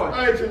you, Lord.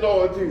 Thank you,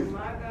 Lord Jesus.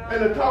 And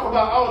to talk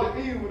about all the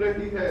evil that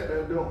he had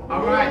done.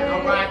 All right.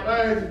 All right.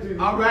 Thank you,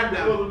 Jesus. All right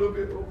now. A little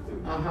bit.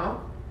 Uh-huh.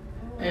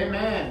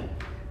 Amen.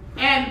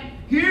 And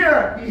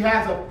here he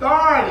has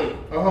authority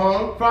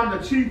from the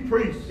chief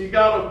priest. He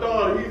got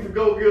authority. He used to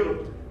go get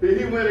him.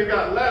 He went and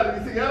got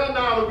ladders. You see,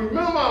 Ananias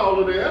remember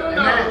all of that.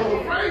 Ananias was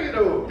afraid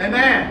of him.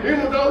 Amen.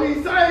 Even though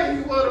he said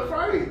he was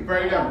afraid.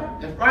 Afraid of him.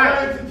 That's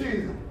right. Thank you,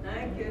 Jesus.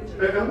 Thank you,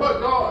 Jesus. And what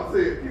God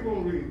said. Keep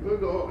on reading. What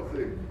God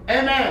said.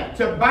 Amen.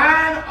 To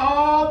bind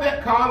all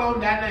that call on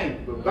that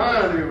name. But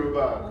bind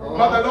everybody.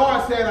 For the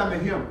Lord said unto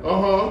him,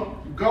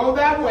 Go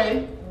that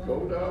way, Go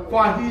down.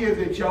 for he is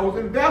a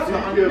chosen vessel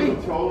He unto is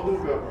me, a chosen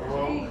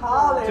vessel.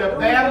 Hallelujah. to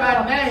bear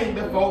my name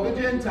before the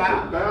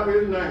Gentiles Bow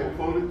his name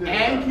before the and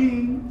Gentiles.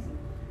 kings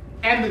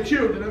and the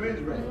children of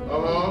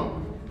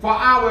Israel. For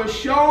I will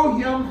show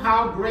him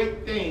how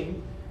great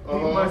things he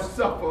must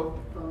suffer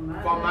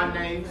for my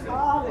name's sake.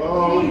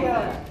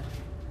 Hallelujah.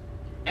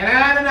 And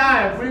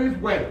Ananias went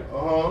his way,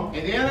 and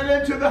entered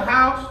into the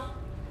house,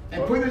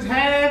 and put his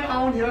hand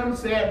on him, and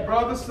said,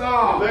 Brother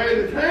Saul, Laid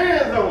his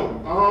hands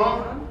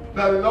on him.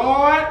 the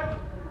Lord,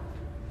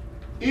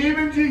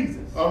 even Jesus,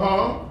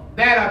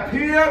 that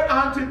appeared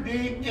unto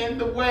thee in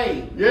the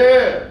way,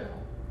 Yeah.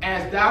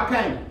 as thou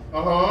camest,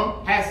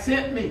 has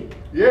sent me,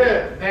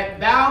 Yeah. that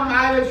thou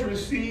mightest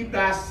receive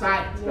thy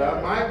sight,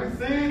 That might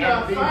be seen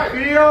and be outside.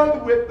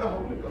 filled with the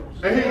Holy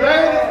Ghost. And he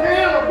laid his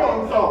hand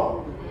upon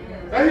Saul.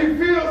 And he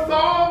filled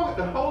Saul with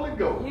the Holy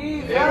Ghost.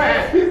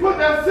 Amen. He put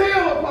that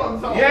seal upon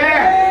Saul.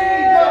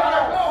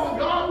 Yeah.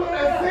 God put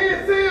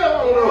that seal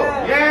on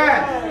us.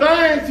 Yeah.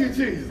 Thank you,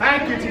 Jesus.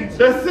 Thank you, Jesus.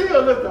 The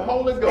seal is the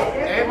Holy Ghost.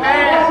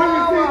 Amen. When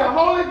we see the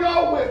Holy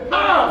Ghost with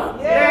power,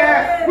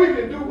 Yeah. we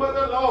can do what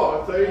the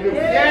Lord says do.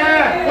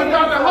 Yeah.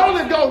 Without the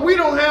Holy Ghost, we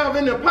don't have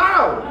any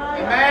power.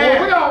 Amen.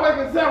 When we always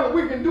can say what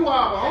we can do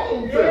our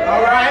own self.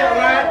 All right, all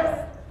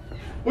right.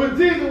 When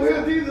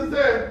Jesus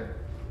said,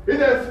 he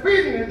said,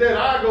 speaking is that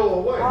I go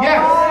away.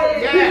 Yes.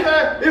 He Yes.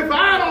 said, if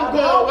I don't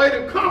go away,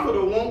 the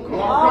Comforter won't come.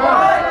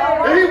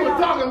 And he was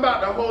talking about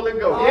the Holy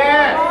Ghost.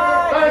 Yes.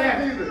 Thank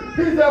you, Jesus.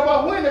 He said,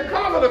 but when the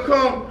Comforter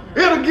comes,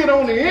 it'll get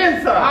on the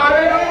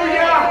inside.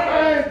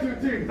 Hallelujah. Thank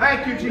you, Jesus.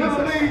 Thank you, It'll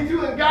Jesus. lead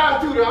you and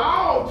guide you to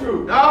all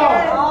truth. No.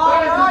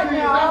 Thank you,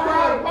 Jesus. That's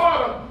why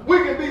important. We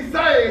can be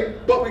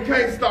saved, but we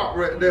can't stop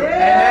right there.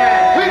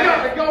 Amen. We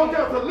got to go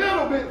just a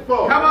little bit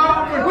further. Come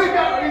on. We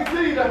got to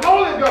receive the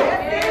Holy Ghost.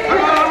 We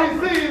got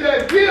to receive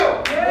that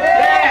gift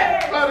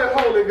Yeah. of the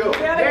Holy Ghost.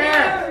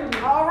 Yeah.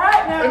 All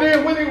right now. And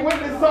then when he went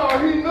to Saul,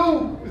 he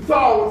knew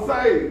Saul was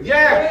saved.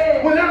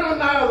 Yeah. When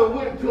Ananias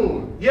went to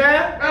him,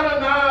 Yeah.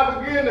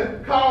 Ananias began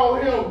to call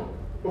him,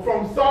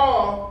 from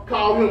Saul,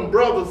 call him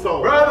Brother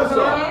Saul. Brother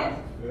Saul.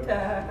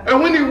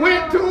 And when he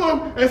went to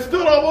him and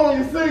stood up on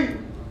his seat,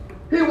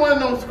 He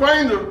wasn't no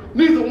stranger.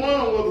 Neither one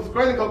was a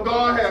stranger because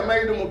God had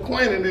made them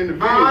acquainted in the vision.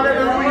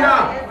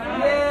 Hallelujah.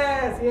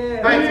 Yes,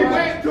 yes. And he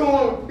went to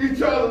them,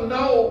 each other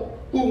know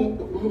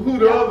who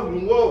the other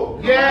one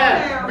was.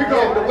 Yeah.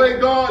 Because the way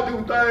God do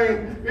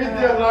things,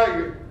 it's just like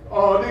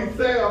these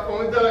cell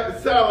phones, it's just like the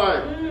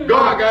satellite.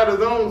 God got his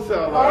own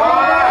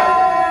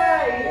satellite.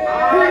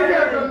 He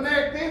can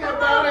connect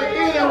anybody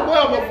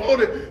anywhere before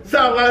the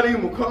satellite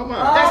even come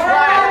out. That's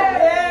right.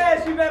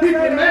 Yes, you better He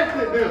say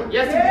connected them.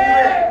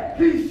 Yes,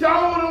 He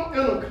showed them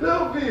in a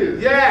clear vision. he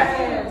did.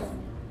 Yes.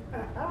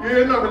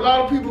 You know, a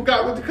lot of people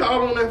got what you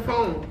call on their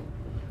phone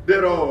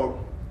that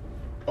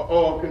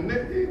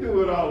connect. They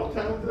do it all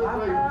the time. Just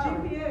like,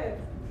 GPS.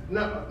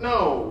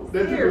 no,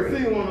 that you can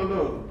see one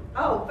another.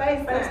 Oh,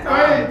 FaceTime.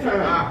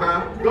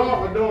 FaceTime.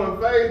 God was doing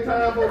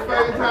FaceTime for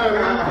FaceTime.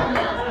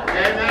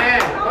 Amen.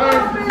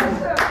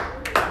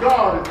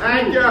 God is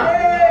Thank good. you.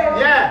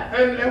 Yeah.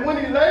 And when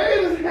he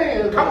laid his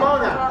hands Come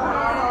on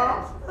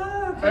now.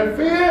 and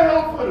filled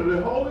him full of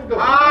the Holy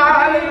Ghost,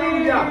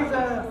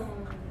 Hallelujah.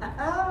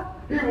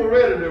 he was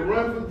ready to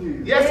run for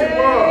Jesus. Yes, it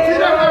was. See,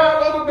 that's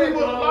how other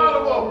people, a lot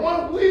of us,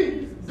 once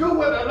we do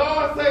what the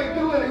Lord say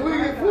do, and we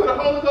get full of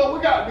the Holy Ghost,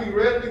 we got to be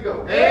ready to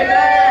go.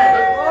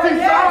 Amen. See,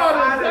 Saul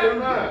didn't say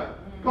nothing.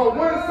 Because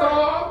when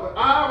Saul, when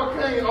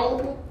Iowa came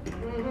over,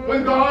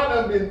 when God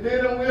done been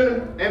dealing with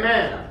him,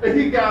 Amen. and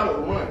he got up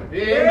running.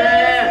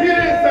 Amen. He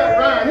didn't sit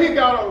around, he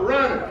got up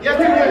running. Yes,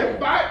 he he went did.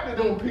 back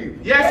to them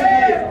people. Yes,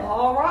 he did.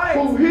 All right.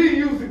 Who he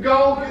used to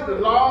go get the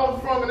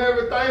laws from and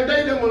everything.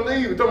 They didn't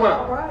believe it. Talking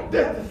about, All right.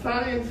 that's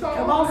the same Saul.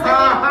 Come on,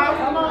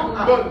 come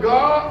on. But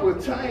God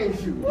will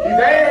change you. He's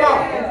able.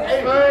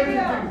 Thank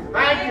you, Jesus.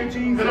 Thank you,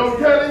 Jesus. And I'm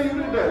telling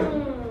you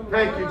today,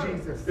 Thank you,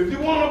 Jesus. if you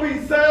want to be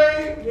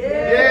saved,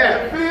 Yeah.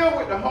 and filled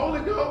with the Holy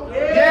Ghost,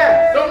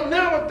 Yes. don't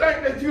never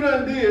think that you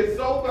done did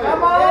so bad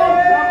Come on.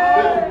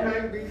 that you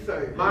can't be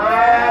saved.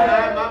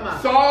 My.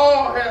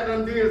 Saul had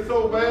done did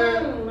so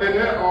bad, and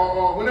that,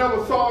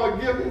 whenever Saul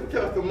gave his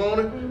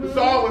testimony,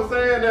 Saul was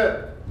saying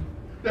that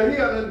he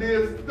had done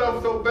did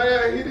stuff so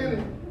bad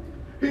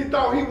he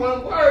thought he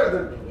wasn't worthy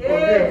of being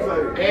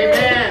saved.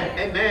 Amen.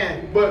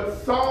 Amen.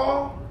 But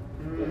Saul,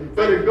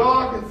 but if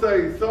God can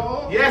save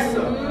Saul, Yes,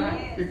 sir.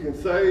 he can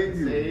save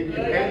you. Save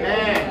you.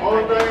 Amen.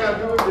 Only thing I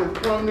do is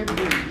just come to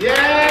Jesus.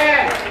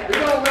 Yeah. It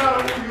don't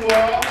matter who you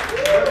are.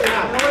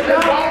 And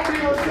don't be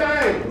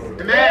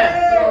ashamed.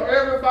 Amen. You know,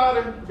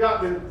 everybody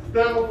got to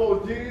stand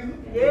before Jesus.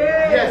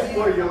 Yes.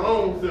 For your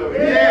own self.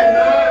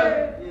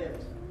 Yeah.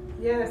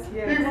 Yes,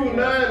 yes. Hebrews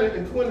 9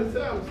 and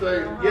 27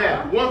 say,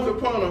 Yeah. once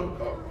upon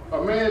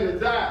a man that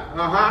died.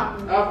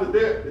 After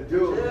that, the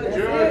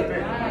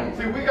judgment.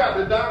 See, we got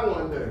to die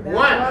one day.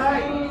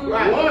 Once.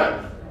 Right.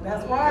 Once.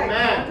 That's right.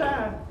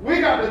 Amen.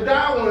 We got to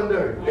die one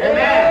day.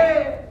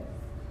 Amen.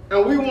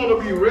 And we want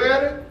to be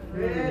ready.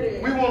 Ready.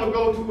 We want to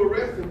go to a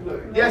resting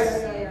place.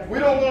 Yes. We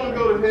don't want to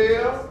go to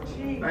hell.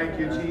 Thank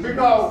you, Jesus.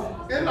 Because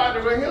it's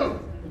like the hymn.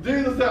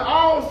 Jesus said,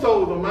 all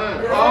souls are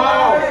mine.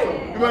 All.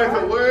 You might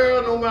say,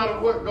 well, no matter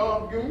what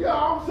God gives me,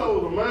 all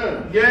souls are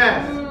mine.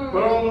 Yes.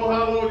 But I don't know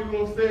how long you're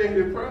going to stay in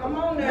His presence. Come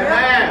on now.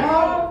 Amen. Come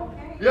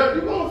on. Yeah,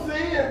 you're going to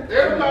sin.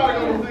 Everybody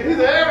going to sin. He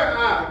said, every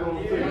eye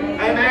going to sin.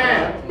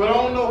 Amen. But I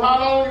don't know how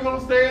long you're going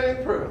to stay in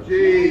His presence.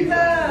 Jesus.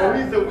 But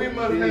He said, we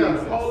must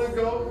have the Holy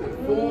Ghost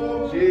and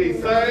full,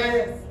 Jesus.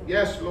 saved.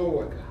 Yes,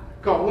 Lord.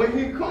 Because when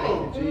He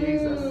comes,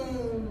 Jesus.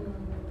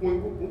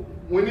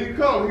 when He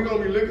comes, He's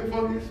going to be looking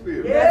for His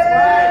Spirit.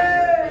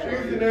 Yes.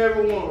 Each and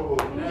every one of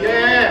us.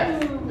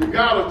 Yes. You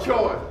got a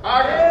choice.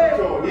 I got a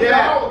choice. We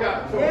Yeah. all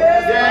got a choice.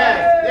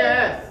 Yes.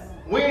 Yes.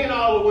 We ain't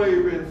all the way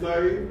been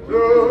saved.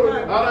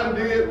 I done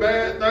did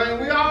bad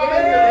things. We all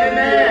done did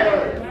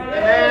bad things.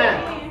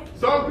 Amen.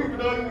 Some people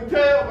don't even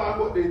tell about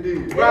what they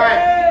did.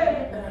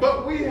 Right.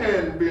 But we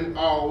hadn't been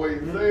always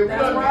saved.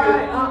 That's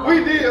right.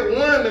 We did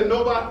one that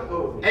nobody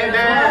else.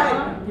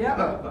 Amen.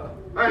 Yep.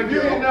 If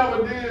you ain't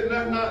never did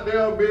nothing out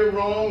there been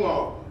wrong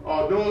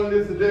or doing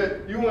this and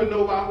that, you wouldn't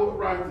know about what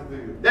righteous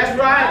is. That's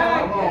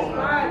right. Come on.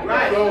 Right.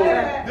 Right. So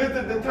this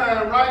is the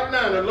time right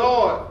now. The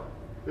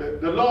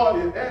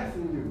Lord is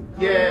asking you.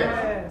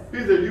 Yes. He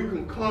said you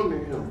can come to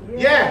Him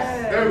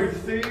Yes. and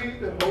receive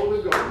the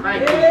Holy Ghost.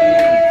 Thank you,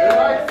 And Jesus.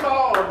 like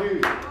Saul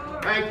did.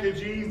 Thank you,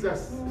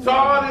 Jesus.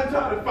 Saul didn't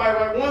try to fight.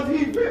 Like once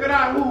he figured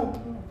out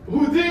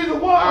who Jesus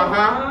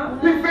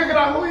was, he figured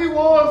out who he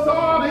was.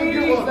 Saul didn't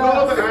give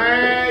up.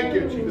 Thank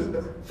you,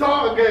 Jesus.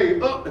 Saul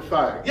gave up the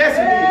fight. Yes,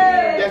 he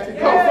did. Yes, he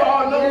Because did.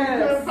 Saul knew he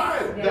couldn't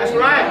fight it. That's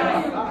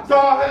right.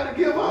 Saul had to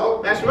give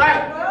up. That's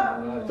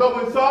right. So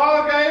when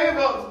Saul gave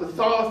up,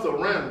 Saul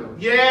surrendered.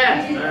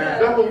 Yes.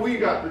 That's what we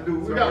got to do.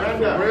 We got to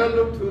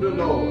surrender to the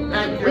Lord.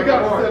 Thank you, We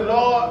got Lord. to say,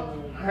 Lord,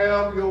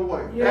 have your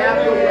way.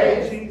 Have your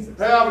way, Jesus.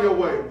 Have your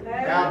way.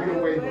 Have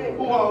your way,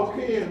 Who Lord. all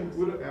can?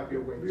 Will it Have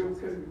your way, be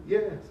Jesus. okay?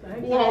 Yes.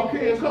 Who all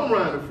can? Come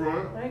round the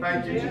front.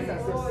 Thank you,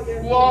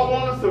 Jesus. Who all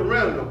want to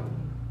surrender?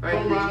 Thank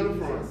Come you, round the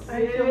Jesus. front.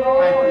 Thank you,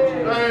 Lord. Thank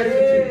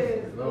you,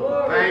 Jesus.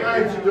 Thank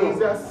you,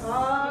 Jesus.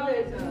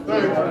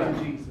 Thank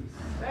you. Jesus.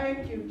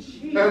 Thank you,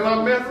 Jesus. And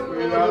my message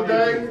for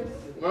today,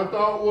 my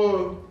thought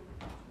was,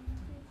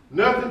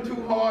 Nothing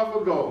too hard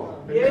for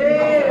God.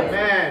 Yes.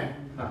 Amen.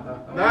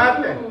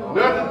 Nothing.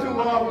 Nothing too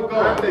hard for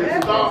God.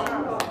 Nothing. Stop.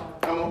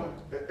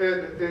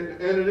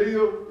 And it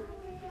is,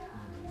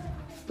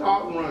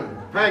 stop running.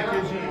 Thank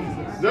you,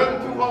 Jesus. Nothing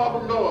too hard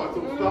for God, so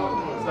stop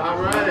running. Stop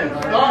running.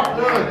 Stop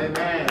running.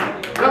 Amen.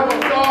 That's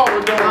what Saul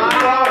was doing.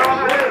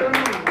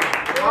 Hallelujah.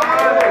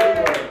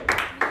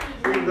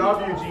 We love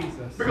you,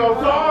 Jesus. Because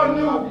Saul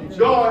knew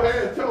God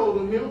had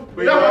chosen him.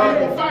 That's why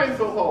he was fighting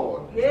so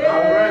hard.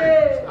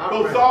 Yes. So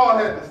Saul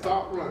had to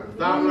stop running.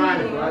 Stop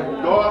running.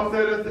 God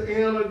said at the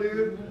end of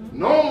this,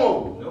 no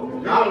more.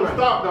 You're going to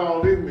stop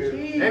all this mess.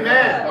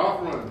 Amen.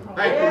 Stop running.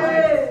 Thank you,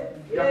 Jesus.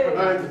 Yes.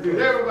 Thank you,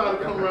 Jesus. Everybody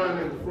come around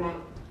in the front.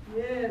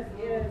 Yes.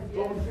 Yes.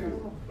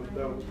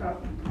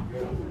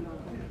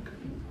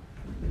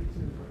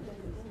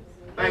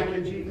 Thank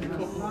you,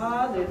 Jesus.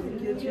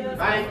 Hallelujah.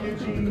 Thank you,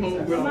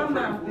 Jesus. My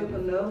mouth is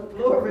enough.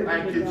 Glory.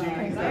 Thank you, to God.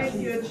 Jesus. Thank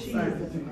you, Jesus.